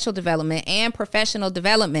 financial development, and professional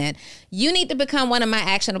development, you need to become one of my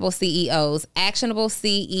actionable CEOs,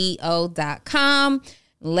 actionableceo.com.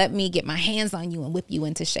 Let me get my hands on you and whip you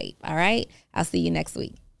into shape. All right. I'll see you next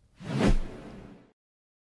week.